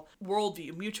mutual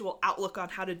worldview, mutual outlook on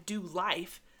how to do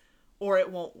life, or it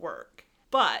won't work.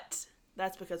 But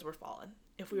that's because we're fallen.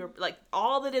 If we were like,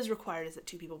 all that is required is that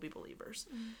two people be believers.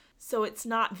 So it's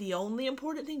not the only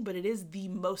important thing, but it is the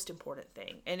most important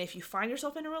thing. And if you find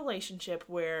yourself in a relationship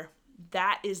where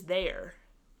that is there,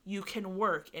 you can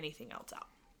work anything else out.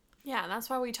 Yeah, and that's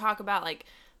why we talk about like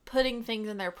putting things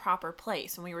in their proper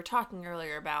place. And we were talking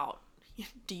earlier about,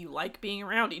 do you like being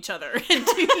around each other? And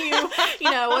do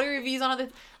you know, what are your views on other,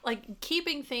 like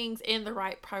keeping things in the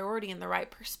right priority and the right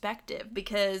perspective?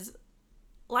 Because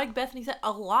like Bethany said,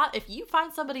 if you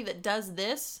find somebody that does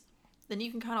this, then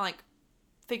you can kind of like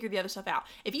figure the other stuff out.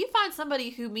 If you find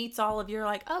somebody who meets all of your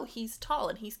like, oh, he's tall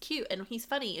and he's cute and he's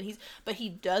funny and but he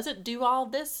doesn't do all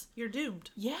of this, you're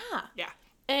doomed. Yeah. Yeah.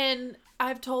 And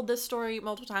I've told this story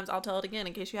multiple times. I'll tell it again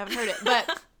in case you haven't heard it.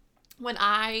 But when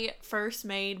I first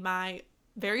made my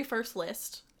very first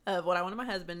list of what I wanted my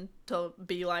husband to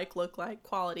be like, look like,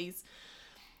 qualities,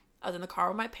 I was in the car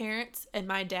with my parents, and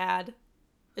my dad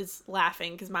is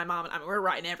laughing because my mom and I, we're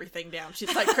writing everything down.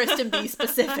 She's like, Kristen, be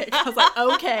specific. I was like,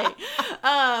 okay.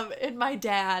 And my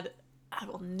dad, I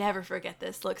will never forget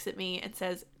this, looks at me and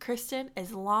says, Kristen,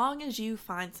 as long as you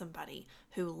find somebody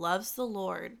who loves the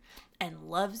Lord and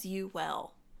loves you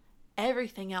well,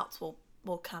 everything else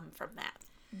will come from that.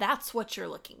 That's what you're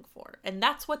looking for. And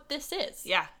that's what this is.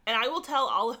 Yeah. And I will tell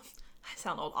I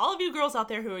sound old, all of you girls out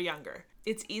there who are younger,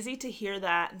 it's easy to hear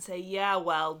that and say, yeah,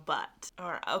 well, but,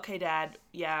 or okay, Dad,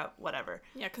 yeah, whatever.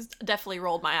 Yeah, because I definitely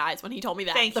rolled my eyes when he told me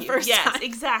that Thank the you. first Yes, time.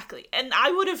 exactly. And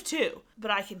I would have too.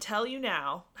 But I can tell you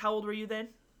now, how old were you then?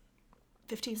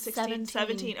 15, 16,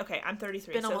 17? Okay, I'm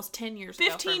 33. It's been almost 10 years ago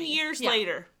 15 years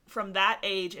later, from that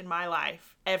age in my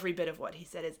life, every bit of what he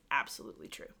said is absolutely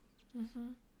true. Mm-hmm.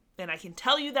 And I can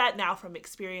tell you that now from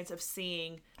experience of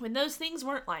seeing when those things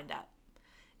weren't lined up.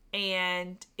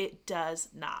 And it does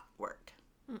not work.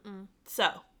 So,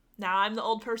 now I'm the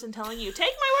old person telling you,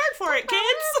 take my word for it, kids.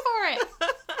 For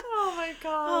it. Oh my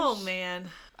gosh. Oh man.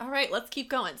 All right, let's keep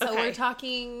going. So Okay.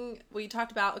 we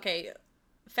talked about, okay,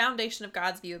 foundation of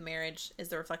God's view of marriage is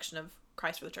the reflection of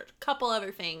Christ for the church. A couple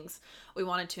other things we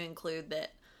wanted to include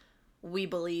that we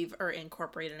believe are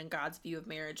incorporated in God's view of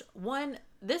marriage. One,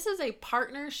 this is a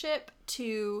partnership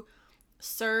to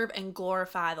serve and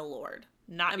glorify the Lord.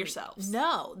 Not yourselves.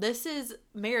 No, this is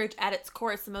marriage at its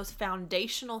core. It's the most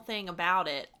foundational thing about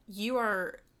it. You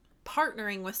are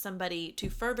partnering with somebody to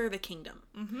further the kingdom.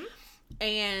 Mm-hmm.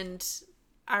 And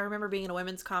I remember being at a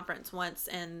women's conference once,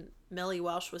 and Millie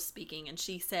Welsh was speaking, and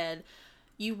she said,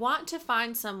 you want to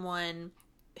find someone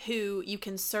who you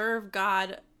can serve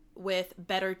God with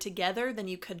better together than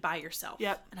you could by yourself.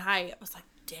 Yep. And I was like,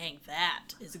 dang,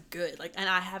 that is good. Like, and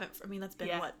that's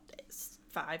been what,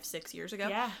 5-6 years ago?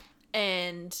 Yeah.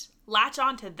 And latch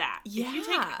on to that.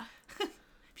 yeah.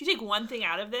 If you take one thing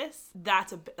out of this,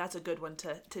 that's a good one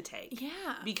to take.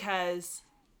 Yeah. Because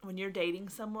when you're dating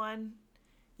someone,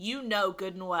 you know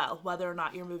good and well whether or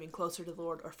not you're moving closer to the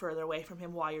Lord or further away from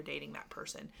him while you're dating that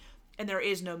person. And there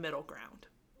is no middle ground.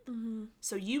 Mm-hmm.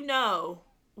 So you know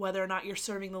whether or not you're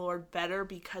serving the Lord better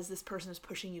because this person is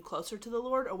pushing you closer to the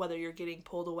Lord, or whether you're getting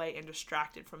pulled away and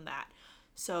distracted from that.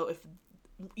 So if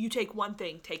you take one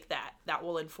thing, take that. That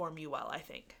will inform you well, I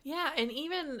think. Yeah, and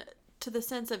even to the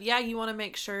sense of, you want to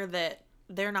make sure that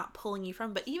they're not pulling you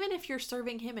from, but even if you're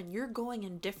serving him and you're going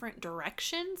in different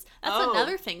directions, that's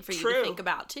another thing for you to think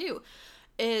about too,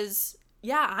 is,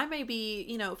 I may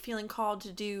be, feeling called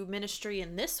to do ministry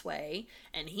in this way,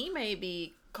 and he may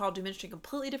be called to ministry a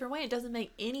completely different way. It doesn't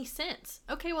make any sense.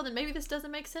 Okay, well then maybe this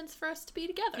doesn't make sense for us to be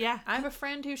together. Yeah. I have a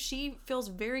friend who she feels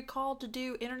very called to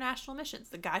do international missions.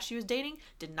 The guy she was dating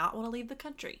did not want to leave the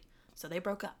country, so they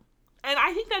broke up. And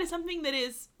I think that is something that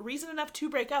is reason enough to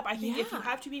break up. I think if you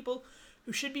have two people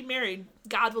who should be married,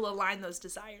 God will align those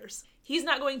desires. He's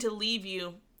not going to leave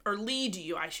you, or lead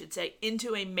you, I should say,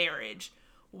 into a marriage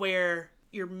where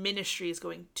your ministry is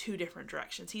going two different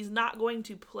directions. He's not going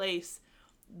to place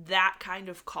that kind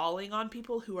of calling on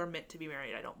people who are meant to be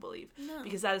married, I don't believe. No.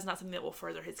 Because that is not something that will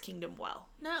further his kingdom well.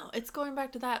 No, it's going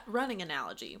back to that running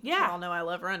analogy. Yeah. You all know I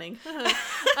love running.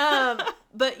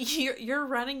 But you're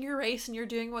running your race and you're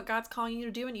doing what God's calling you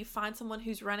to do, and you find someone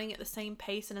who's running at the same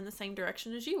pace and in the same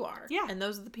direction as you are. Yeah. And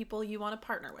those are the people you want to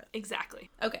partner with. Exactly.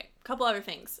 Okay, a couple other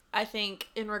things. I think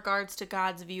in regards to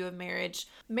God's view of marriage,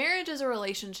 marriage is a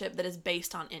relationship that is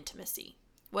based on intimacy.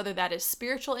 Whether that is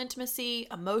spiritual intimacy,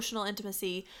 emotional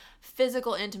intimacy,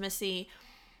 physical intimacy,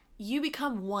 you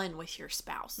become one with your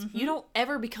spouse. Mm-hmm. You don't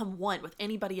ever become one with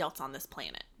anybody else on this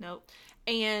planet. Nope.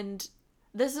 And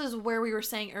this is where we were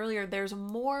saying earlier, there's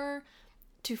more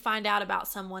to find out about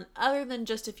someone other than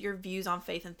just if your views on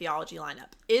faith and theology line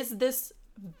up. Is this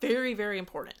very, very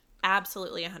important?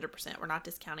 Absolutely 100%. We're not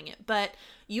discounting it. But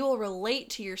you will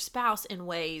relate to your spouse in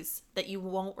ways that you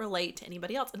won't relate to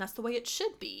anybody else. And that's the way it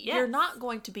should be. Yes. You're not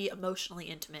going to be emotionally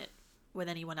intimate with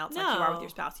anyone else like you are with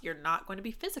your spouse. You're not going to be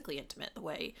physically intimate the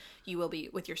way you will be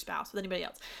with your spouse, with anybody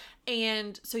else.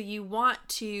 And so you want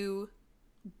to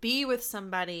be with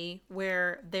somebody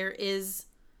where there is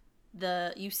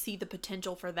you see the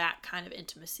potential for that kind of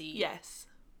intimacy. Yes.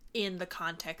 In the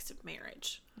context of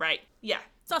marriage. Right. Yeah.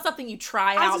 It's not something you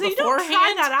try out beforehand. You don't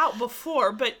try that out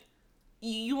before, but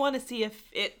you want to see if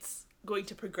it's going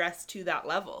to progress to that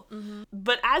level. Mm-hmm.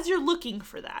 But as you're looking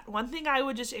for that, one thing I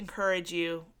would just encourage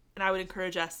you, and I would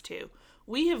encourage us too,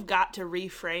 we have got to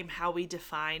reframe how we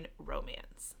define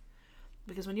romance.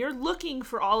 Because when you're looking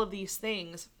for all of these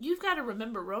things, you've got to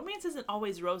remember romance isn't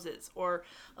always roses or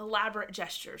elaborate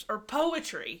gestures or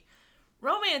poetry.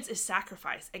 Romance is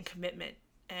sacrifice and commitment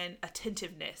and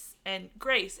attentiveness and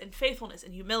grace and faithfulness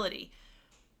and humility,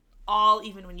 all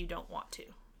even when you don't want to.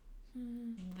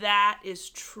 That is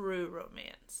true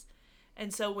romance.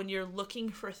 And so when you're looking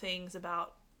for things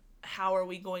about how are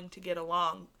we going to get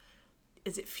along,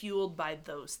 is it fueled by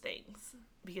those things?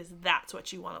 Because that's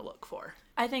what you want to look for.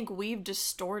 I think we've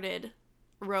distorted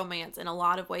romance in a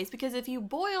lot of ways, because if you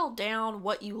boil down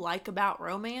what you like about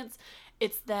romance,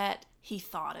 it's that he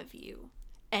thought of you.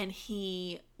 And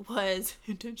he was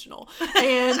intentional.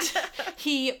 And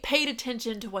he paid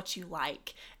attention to what you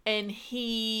like. And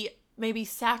he maybe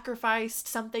sacrificed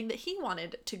something that he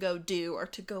wanted to go do or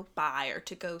to go buy or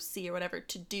to go see or whatever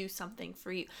to do something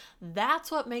for you.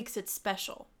 That's what makes it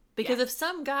special. Because if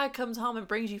some guy comes home and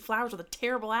brings you flowers with a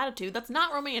terrible attitude, that's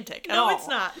not romantic at all. No, it's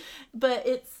not. But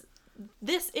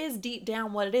this is deep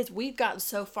down what it is. We've gotten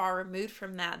so far removed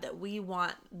from that we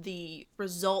want the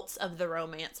results of the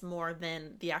romance more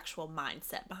than the actual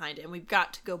mindset behind it. And we've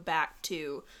got to go back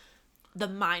to the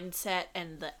mindset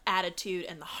and the attitude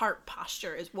and the heart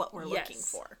posture is what we're looking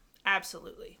for.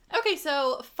 Absolutely. Okay,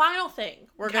 so final thing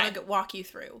we're Okay. going to walk you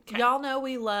through. Okay. Y'all know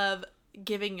we love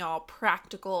giving y'all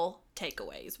practical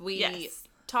takeaways. We Yes.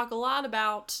 talk a lot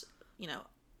about,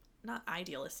 not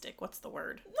idealistic. What's the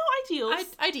word? No, ideals.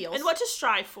 Ideals. And what to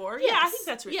strive for. Yeah, I think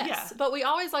that's right. Yes. Yeah. But we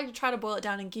always like to try to boil it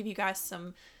down and give you guys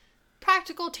some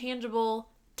practical, tangible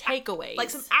takeaways. Like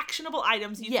some actionable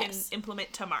items you Yes. can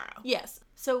implement tomorrow. Yes.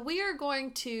 So we are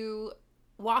going to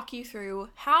walk you through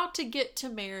how to get to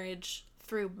marriage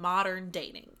through modern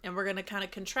dating. And we're going to kind of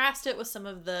contrast it with some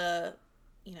of the,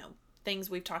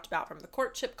 things we've talked about from the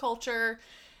courtship culture.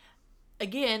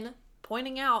 Again,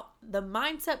 pointing out the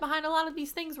mindset behind a lot of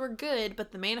these things were good,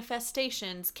 but the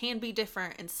manifestations can be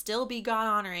different and still be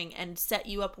God-honoring and set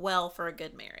you up well for a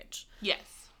good marriage. Yes.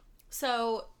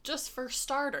 So, just for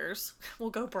starters,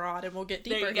 we'll go broad and we'll get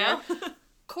There deeper you here. go.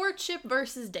 Courtship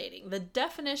versus dating. The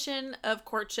definition of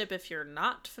courtship, if you're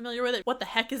not familiar with it, what the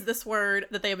heck is this word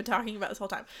that they have been talking about this whole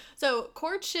time? So,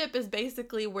 courtship is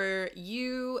basically where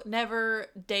you never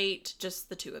date just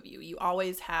the two of you. You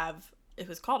always have, it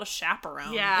was called a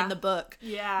chaperone in the book.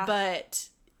 Yeah. But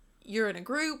you're in a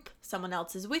group, someone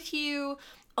else is with you.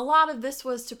 A lot of this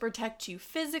was to protect you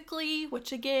physically,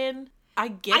 which again, I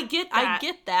get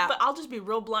that. But I'll just be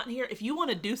real blunt here. If you want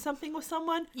to do something with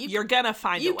someone, you're going to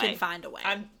find a way. You can find a way.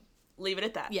 Leave it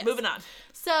at that. Yes. Moving on.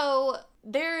 So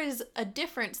there is a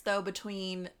difference, though,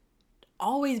 between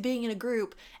always being in a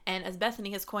group and, as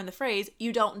Bethany has coined the phrase,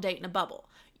 you don't date in a bubble.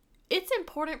 It's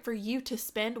important for you to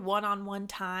spend one-on-one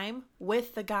time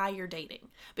with the guy you're dating,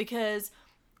 because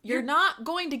you're not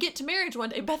going to get to marriage one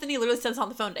day. Bethany literally said this on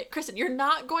the phone today. Kristen, you're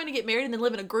not going to get married and then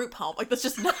live in a group home. Like, that's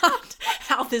just not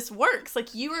how this works.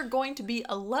 Like, you are going to be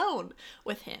alone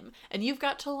with him. And you've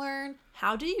got to learn,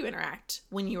 how do you interact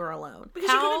when you are alone? Because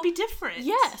you're going to be different.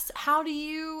 Yes. How do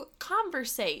you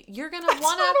conversate? You're going to want to...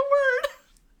 That's not a word.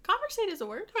 Conversate is a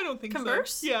word. I don't think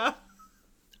Converse? so. Yeah.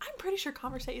 I'm pretty sure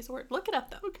conversate is a word. Look it up,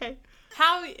 though. Okay.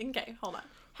 Okay, hold on.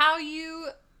 How you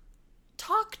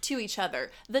talk to each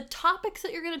other. The topics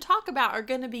that you're going to talk about are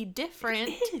going to be different.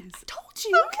 It is. I told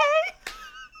you. Okay.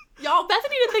 Y'all,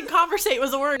 Bethany didn't think conversate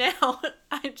was a word now.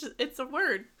 It's a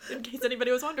word, in case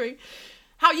anybody was wondering.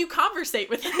 How you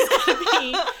conversate with him is going to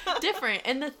be different.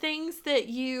 And the things that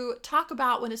you talk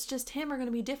about when it's just him are going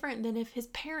to be different than if his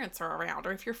parents are around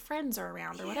or if your friends are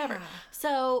around or whatever.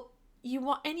 So you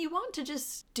want to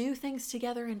just do things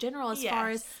together in general, as far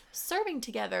as serving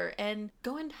together and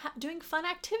going doing fun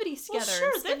activities together,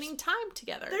 and spending time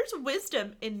together. There's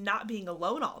wisdom in not being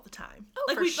alone all the time.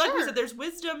 Oh, for sure. Like we said, there's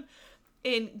wisdom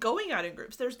in going out in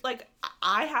groups. There's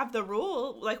I have the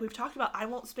rule, like we've talked about, I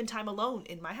won't spend time alone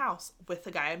in my house with the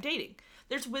guy I'm dating.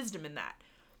 There's wisdom in that.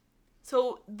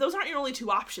 So those aren't your only two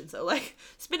options, though. Like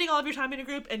spending all of your time in a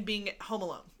group and being at home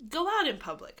alone. Go out in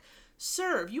public.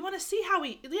 Serve. You want to see how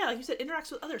he, like you said,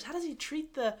 interacts with others. How does he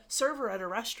treat the server at a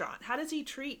restaurant? How does he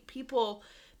treat people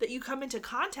that you come into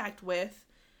contact with?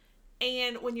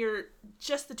 And when you're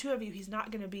just the two of you, he's not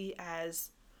going to be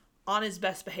as on his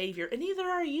best behavior, and neither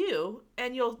are you,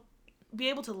 and you'll be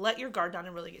able to let your guard down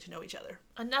and really get to know each other.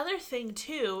 Another thing,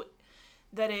 too,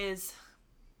 that is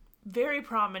very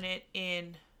prominent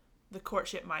in the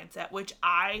courtship mindset, which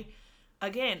I,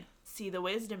 again, see the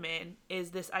wisdom in,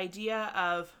 is this idea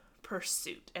of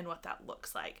pursuit and what that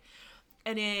looks like.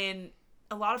 And in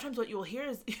a lot of times what you will hear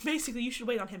is basically you should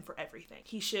wait on him for everything.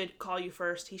 He should call you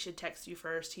first. He should text you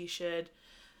first. He should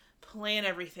plan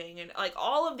everything and like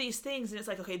all of these things. And it's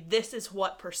like, okay, this is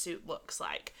what pursuit looks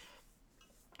like.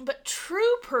 But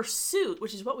true pursuit,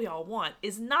 which is what we all want,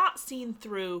 is not seen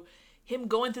through him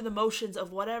going through the motions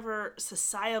of whatever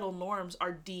societal norms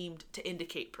are deemed to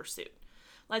indicate pursuit.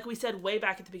 Like we said way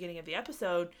back at the beginning of the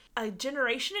episode, a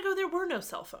generation ago, there were no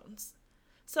cell phones.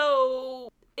 So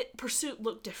pursuit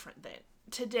looked different then.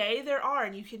 Today there are,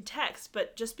 and you can text,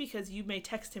 but just because you may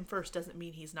text him first doesn't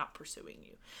mean he's not pursuing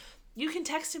you. You can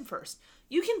text him first.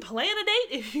 You can plan a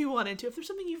date if you wanted to. If there's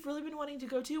something you've really been wanting to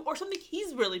go to or something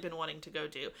he's really been wanting to go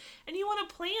to, and you want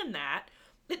to plan that,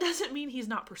 it doesn't mean he's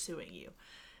not pursuing you.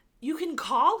 You can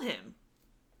call him.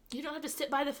 You don't have to sit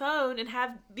by the phone and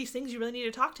have these things you really need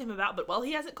to talk to him about, but well,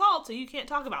 he hasn't called, so you can't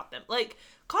talk about them. Like,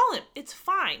 call him. It's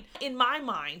fine. In my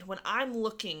mind, when I'm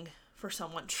looking for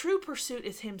someone, true pursuit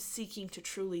is him seeking to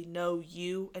truly know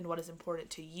you and what is important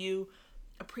to you,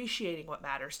 appreciating what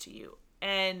matters to you,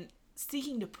 and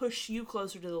seeking to push you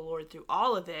closer to the Lord through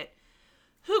all of it.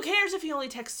 Who cares if he only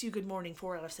texts you good morning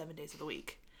 4 out of 7 days of the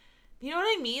week? You know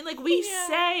what I mean? Like, we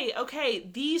say, okay,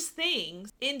 these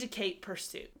things indicate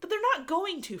pursuit, but they're not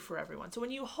going to for everyone. So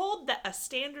when you hold a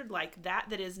standard like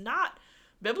that is not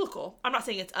biblical. I'm not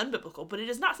saying it's unbiblical, but it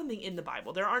is not something in the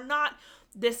Bible. There are not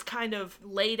this kind of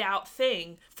laid out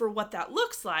thing for what that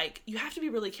looks like. You have to be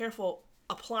really careful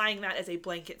applying that as a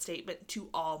blanket statement to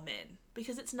all men,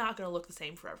 because it's not going to look the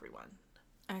same for everyone.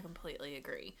 I completely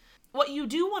agree. What you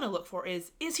do want to look for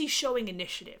is he showing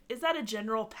initiative? Is that a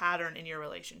general pattern in your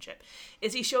relationship?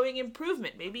 Is he showing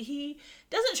improvement? Maybe he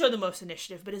doesn't show the most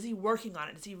initiative, but is he working on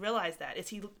it? Does he realize that? Is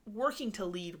he working to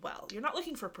lead well? You're not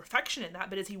looking for perfection in that,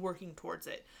 but is he working towards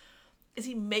it? Is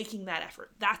he making that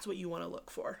effort? That's what you want to look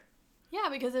for. Yeah,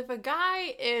 because if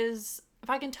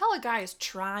I can tell a guy is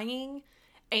trying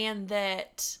and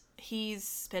that he's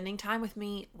spending time with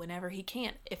me whenever he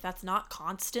can. If that's not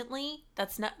constantly,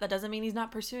 that doesn't mean he's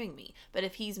not pursuing me. But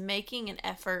if he's making an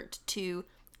effort to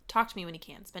talk to me when he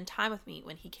can, spend time with me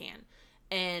when he can,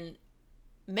 and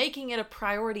making it a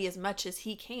priority as much as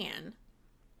he can,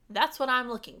 that's what I'm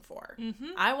looking for. Mm-hmm.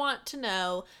 I want to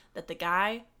know that the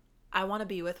guy I want to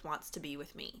be with wants to be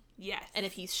with me. Yes. And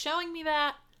if he's showing me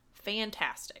that,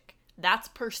 fantastic. That's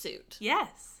pursuit.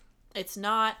 Yes. It's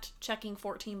not checking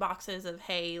 14 boxes of,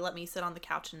 hey, let me sit on the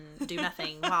couch and do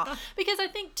nothing. Because I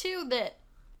think, too,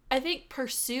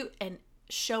 pursuit and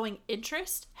showing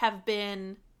interest have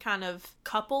been kind of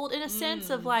coupled in a sense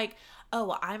of like, oh,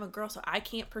 well, I'm a girl, so I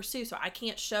can't pursue, so I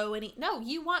can't show any. No,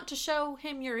 you want to show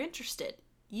him you're interested.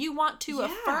 You want to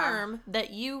affirm that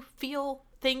you feel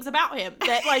things about him,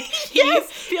 that like he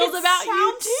feels about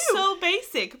you too. So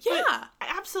basic. Yeah.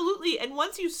 Absolutely. And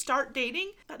once you start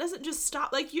dating, that doesn't just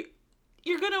stop. Like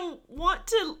you're going to want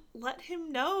to let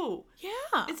him know.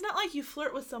 Yeah. It's not like you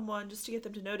flirt with someone just to get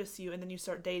them to notice you and then you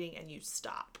start dating and you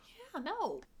stop. Yeah,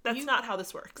 no. That's not how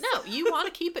this works. No, you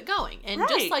want to keep it going. And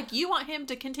just like you want him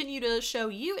to continue to show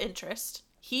you interest,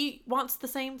 he wants the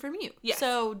same from you. Yes.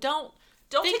 So don't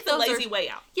take the lazy way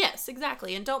out. Yes,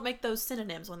 exactly. And don't make those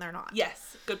synonyms when they're not.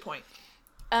 Yes, good point.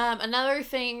 Another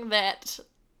thing that...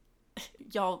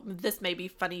 Y'all, this may be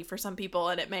funny for some people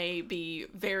and it may be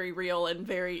very real and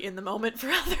very in the moment for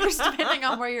others, depending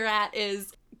on where you're at,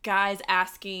 is guys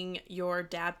asking your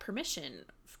dad permission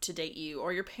to date you,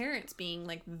 or your parents being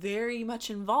like very much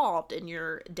involved in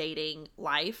your dating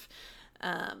life,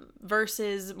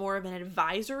 versus more of an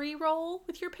advisory role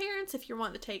with your parents if you're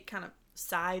wanting to take kind of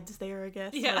sides there, I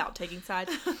guess, without taking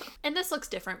sides. And this looks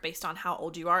different based on how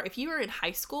old you are. If you are in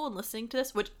high school and listening to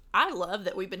this, which I love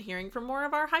that we've been hearing from more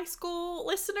of our high school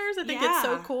listeners. I think it's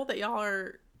so cool that y'all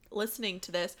are listening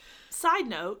to this. Side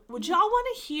note, would y'all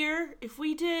want to hear if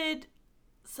we did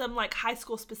some like high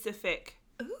school specific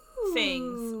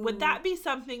things? Would that be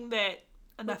something that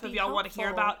enough of y'all want to hear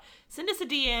about? Send us a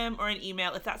DM or an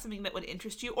email if that's something that would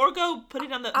interest you, or go put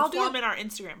it on the form in our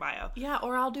Instagram bio. Yeah,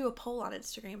 or I'll do a poll on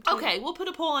Instagram too. Okay, we'll put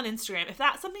a poll on Instagram if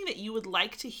that's something that you would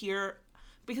like to hear,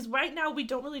 because right now we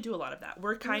don't really do a lot of that.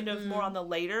 We're kind of more on the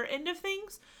later end of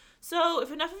things. So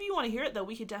if enough of you want to hear it, though,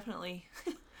 we could definitely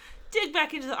dig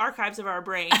back into the archives of our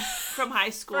brain from high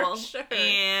school. For sure.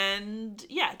 And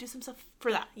do some stuff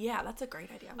for that. Yeah, that's a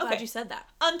great idea. I'm glad you said that.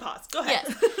 Unpause. Go ahead.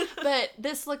 Yes. But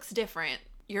this looks different.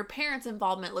 Your parents'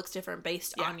 involvement looks different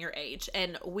based on your age.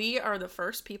 And we are the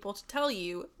first people to tell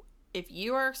you, if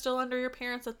you are still under your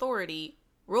parents' authority,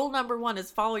 rule number 1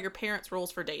 is follow your parents' rules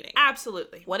for dating.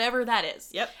 Absolutely. Whatever that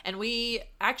is. Yep. And we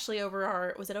actually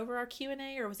was it over our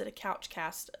Q&A or was it a couch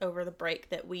cast over the break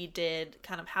that we did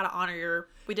kind of how to honor your...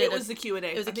 It was the Q&A.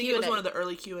 It was I think it was one of the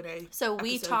early Q&A So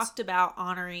we episodes. talked about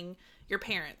honoring your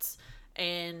parents.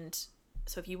 And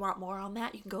so if you want more on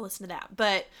that, you can go listen to that.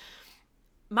 But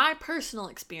my personal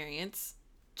experience,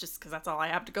 just because that's all I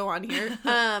have to go on here,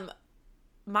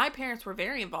 my parents were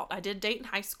very involved. I did date in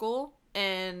high school,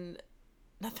 and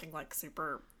nothing like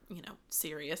super,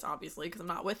 serious, obviously, because I'm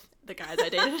not with the guys I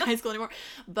dated in high school anymore.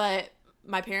 But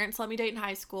my parents let me date in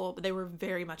high school, but they were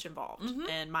very much involved. Mm-hmm.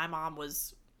 And my mom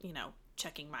was,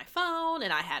 checking my phone,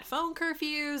 and I had phone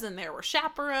curfews, and there were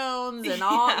chaperones, and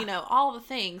all, all the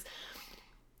things.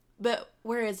 But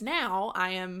whereas now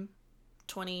I am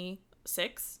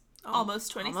 26.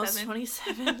 Almost 27. Almost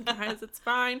 27, guys. It's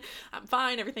fine. I'm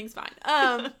fine. Everything's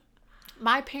fine.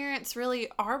 My parents really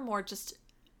are more just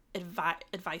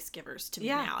advice givers to me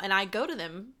now. And I go to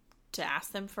them to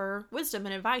ask them for wisdom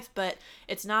and advice, but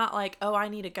it's not like, oh, I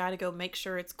need a guy to go make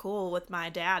sure it's cool with my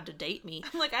dad to date me.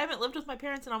 I'm like, I haven't lived with my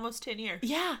parents in almost 10 years.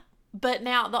 Yeah. But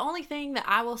now, the only thing that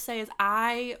I will say is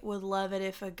I would love it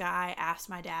if a guy asked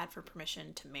my dad for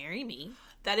permission to marry me.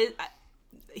 That is...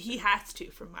 he has to,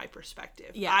 from my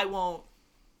perspective. Yeah. I won't.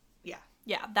 Yeah.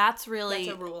 Yeah, that's really...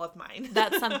 That's a rule of mine.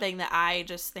 That's something that I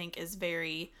just think is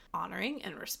very honoring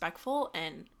and respectful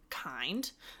and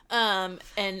kind. And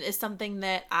is something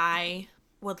that I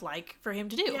would like for him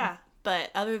to do. Yeah.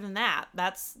 But other than that,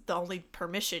 that's the only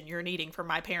permission you're needing from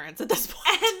my parents at this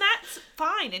point. And that's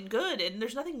fine and good, and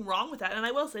there's nothing wrong with that. And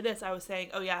I will say this, I was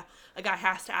saying, oh yeah, a guy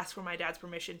has to ask for my dad's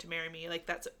permission to marry me. Like,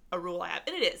 that's a rule I have.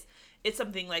 And it is. It's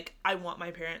something, like, I want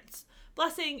my parents'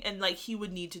 blessing, and, like, he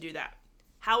would need to do that.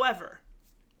 However,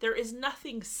 there is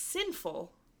nothing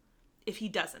sinful if he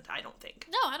doesn't, I don't think.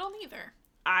 No, I don't either.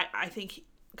 I think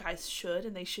guys should,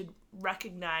 and they should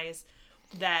recognize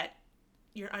that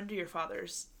you're under your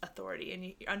father's authority and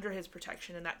you're under his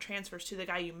protection, and that transfers to the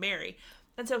guy you marry.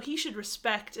 And so he should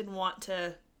respect and want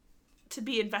to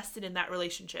be invested in that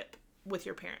relationship with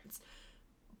your parents.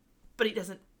 But he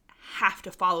doesn't have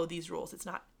to follow these rules. It's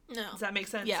not. No. Does that make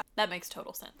sense? Yeah, that makes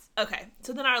total sense. Okay.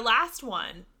 So then our last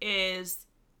one is,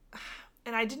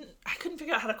 and I couldn't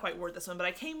figure out how to quite word this one, but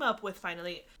I came up with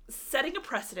finally setting a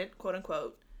precedent, quote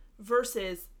unquote,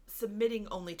 versus submitting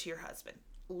only to your husband.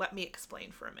 Let me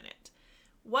explain for a minute.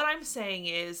 What I'm saying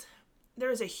is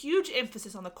there is a huge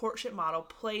emphasis on the courtship model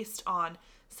placed on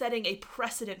setting a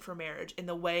precedent for marriage in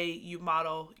the way you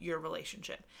model your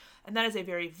relationship. And that is a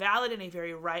very valid and a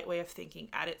very right way of thinking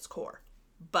at its core.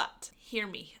 But hear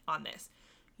me on this.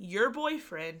 Your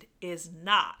boyfriend is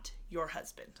not your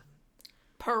husband.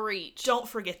 Preach. Don't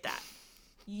forget that.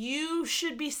 You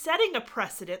should be setting a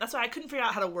precedent. That's why I couldn't figure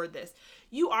out how to word this.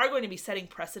 You are going to be setting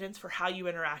precedents for how you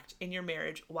interact in your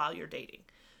marriage while you're dating.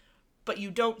 But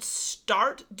you don't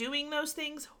start doing those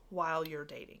things while you're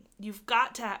dating. You've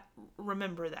got to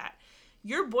remember that.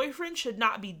 Your boyfriend should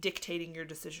not be dictating your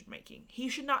decision making. He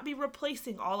should not be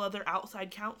replacing all other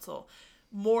outside counsel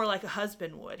more like a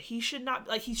husband would. He shouldn't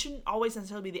always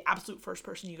necessarily be the absolute first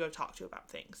person you go talk to about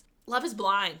things. Love is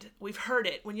blind. We've heard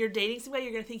it. When you're dating somebody,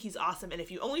 you're going to think he's awesome. And if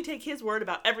you only take his word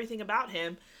about everything about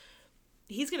him,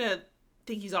 he's going to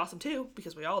think he's awesome too,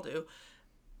 because we all do.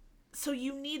 So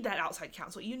you need that outside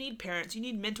counsel. You need parents. You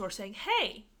need mentors saying,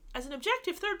 hey, as an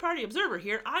objective third-party observer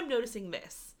here, I'm noticing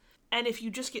this. And if you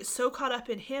just get so caught up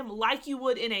in him like you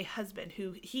would in a husband,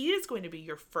 who he is going to be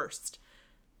your first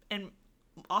and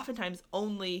oftentimes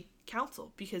only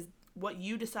counsel, because what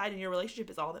you decide in your relationship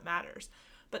is all that matters.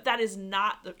 But that is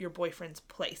not your boyfriend's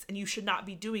place, and you should not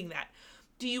be doing that.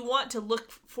 Do you want to look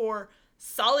for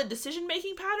solid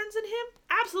decision-making patterns in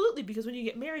him? Absolutely, because when you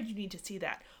get married, you need to see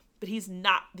that. But he's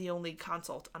not the only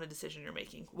consult on a decision you're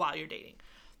making while you're dating.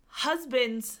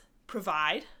 Husbands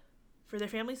provide for their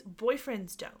families.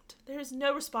 Boyfriends don't. There is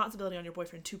no responsibility on your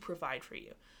boyfriend to provide for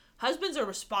you. Husbands are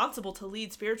responsible to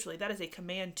lead spiritually. That is a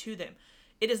command to them.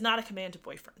 It is not a command to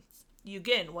boyfriends. You,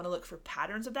 again, want to look for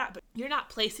patterns of that, but you're not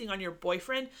placing on your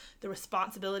boyfriend the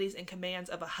responsibilities and commands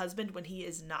of a husband when he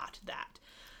is not that.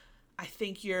 I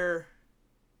think you're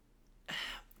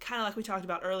kind of like we talked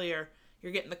about earlier.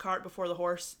 You're getting the cart before the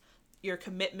horse. Your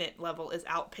commitment level is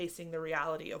outpacing the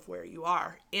reality of where you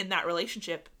are in that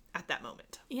relationship at that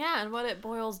moment. Yeah, and what it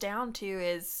boils down to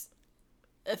is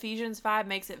Ephesians 5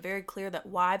 makes it very clear that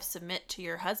wives submit to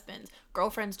your husbands.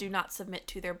 Girlfriends do not submit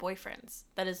to their boyfriends.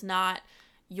 That is not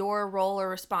your role or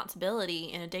responsibility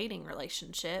in a dating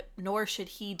relationship, nor should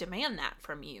he demand that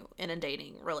from you in a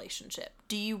dating relationship.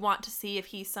 Do you want to see if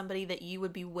he's somebody that you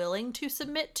would be willing to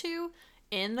submit to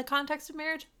in the context of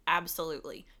marriage?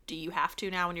 Absolutely. Do you have to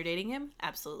now when you're dating him?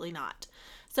 Absolutely not.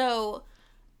 So,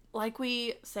 like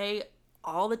we say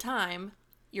all the time,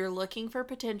 you're looking for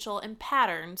potential and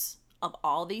patterns of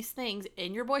all these things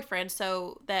in your boyfriend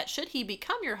so that should he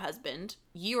become your husband,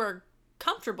 you are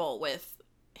comfortable with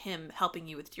him helping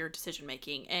you with your decision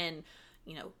making and,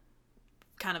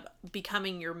 kind of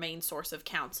becoming your main source of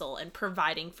counsel and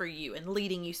providing for you and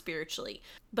leading you spiritually.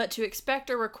 But to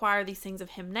expect or require these things of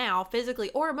him now,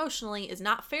 physically or emotionally, is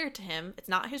not fair to him. It's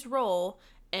not his role,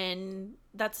 and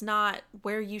that's not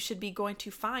where you should be going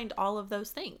to find all of those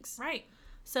things. Right.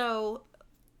 So,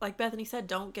 like Bethany said,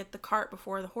 don't get the cart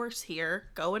before the horse here.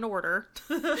 Go in order.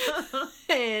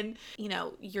 And,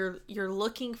 you're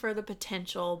looking for the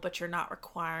potential, but you're not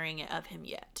requiring it of him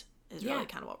yet, is really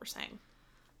kind of what we're saying.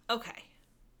 Okay.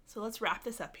 So let's wrap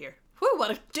this up here. Whew,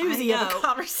 what a doozy of a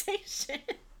conversation.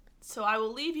 So I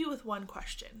will leave you with one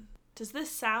question. Does this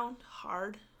sound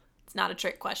hard? It's not a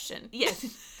trick question.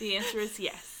 Yes. The answer is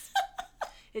yes.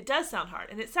 It does sound hard.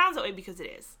 And it sounds that way because it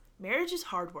is. Marriage is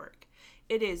hard work.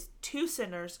 It is two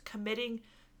sinners committing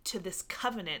to this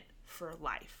covenant for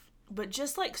life. But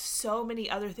just like so many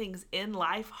other things in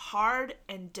life, hard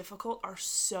and difficult are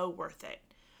so worth it.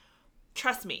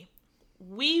 Trust me.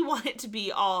 We want it to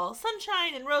be all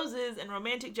sunshine and roses and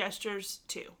romantic gestures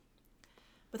too.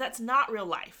 But that's not real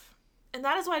life. And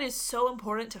that is why it is so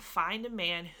important to find a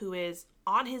man who is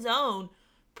on his own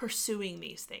pursuing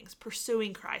these things,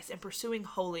 pursuing Christ and pursuing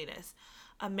holiness.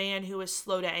 A man who is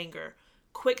slow to anger,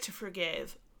 quick to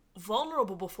forgive,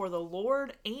 vulnerable before the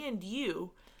Lord and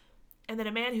you, and then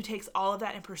a man who takes all of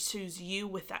that and pursues you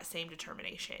with that same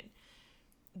determination.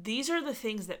 These are the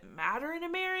things that matter in a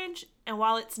marriage, and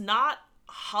while it's not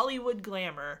Hollywood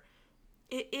glamour,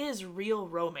 it is real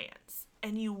romance,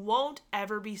 and you won't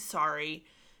ever be sorry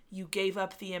you gave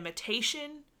up the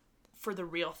imitation for the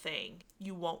real thing.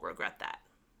 You won't regret that.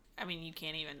 I mean, I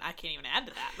can't even add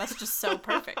to that. That's just so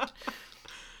perfect.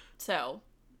 So,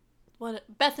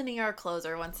 Bethany, our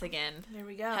closer, once again, there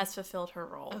we go, has fulfilled her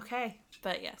role. Okay.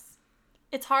 But yes,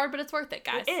 it's hard, but it's worth it,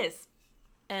 guys. It is.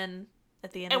 And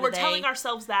at the end of the day, and we're telling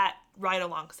ourselves that right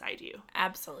alongside you.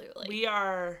 Absolutely. We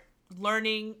are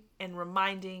learning and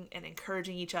reminding and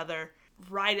encouraging each other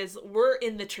right as we're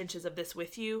in the trenches of this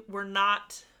with you. We're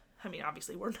not,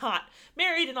 obviously we're not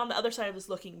married and on the other side of this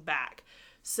looking back.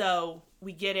 So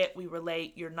we get it, we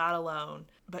relate, you're not alone,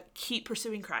 but keep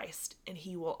pursuing Christ and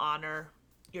he will honor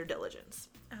your diligence.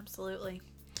 Absolutely.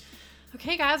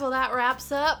 Okay, guys, well, that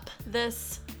wraps up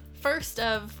this first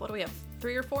of, what do we have,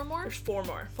 3 or 4 more? There's 4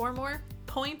 more. 4 more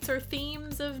points or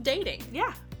themes of dating.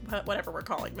 Yeah. Whatever we're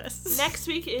calling this. Next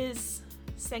week is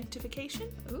sanctification.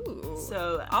 Ooh.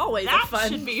 So always that a fun,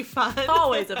 should be fun.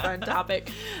 Always a fun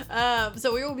topic.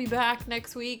 So we will be back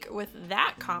next week with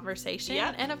that conversation.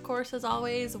 Yep. And of course, as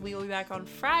always, we will be back on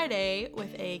Friday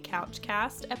with a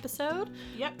Couchcast episode.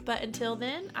 Yep. But until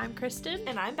then, I'm Kristen.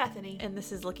 And I'm Bethany. And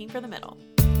this is Looking for the Middle.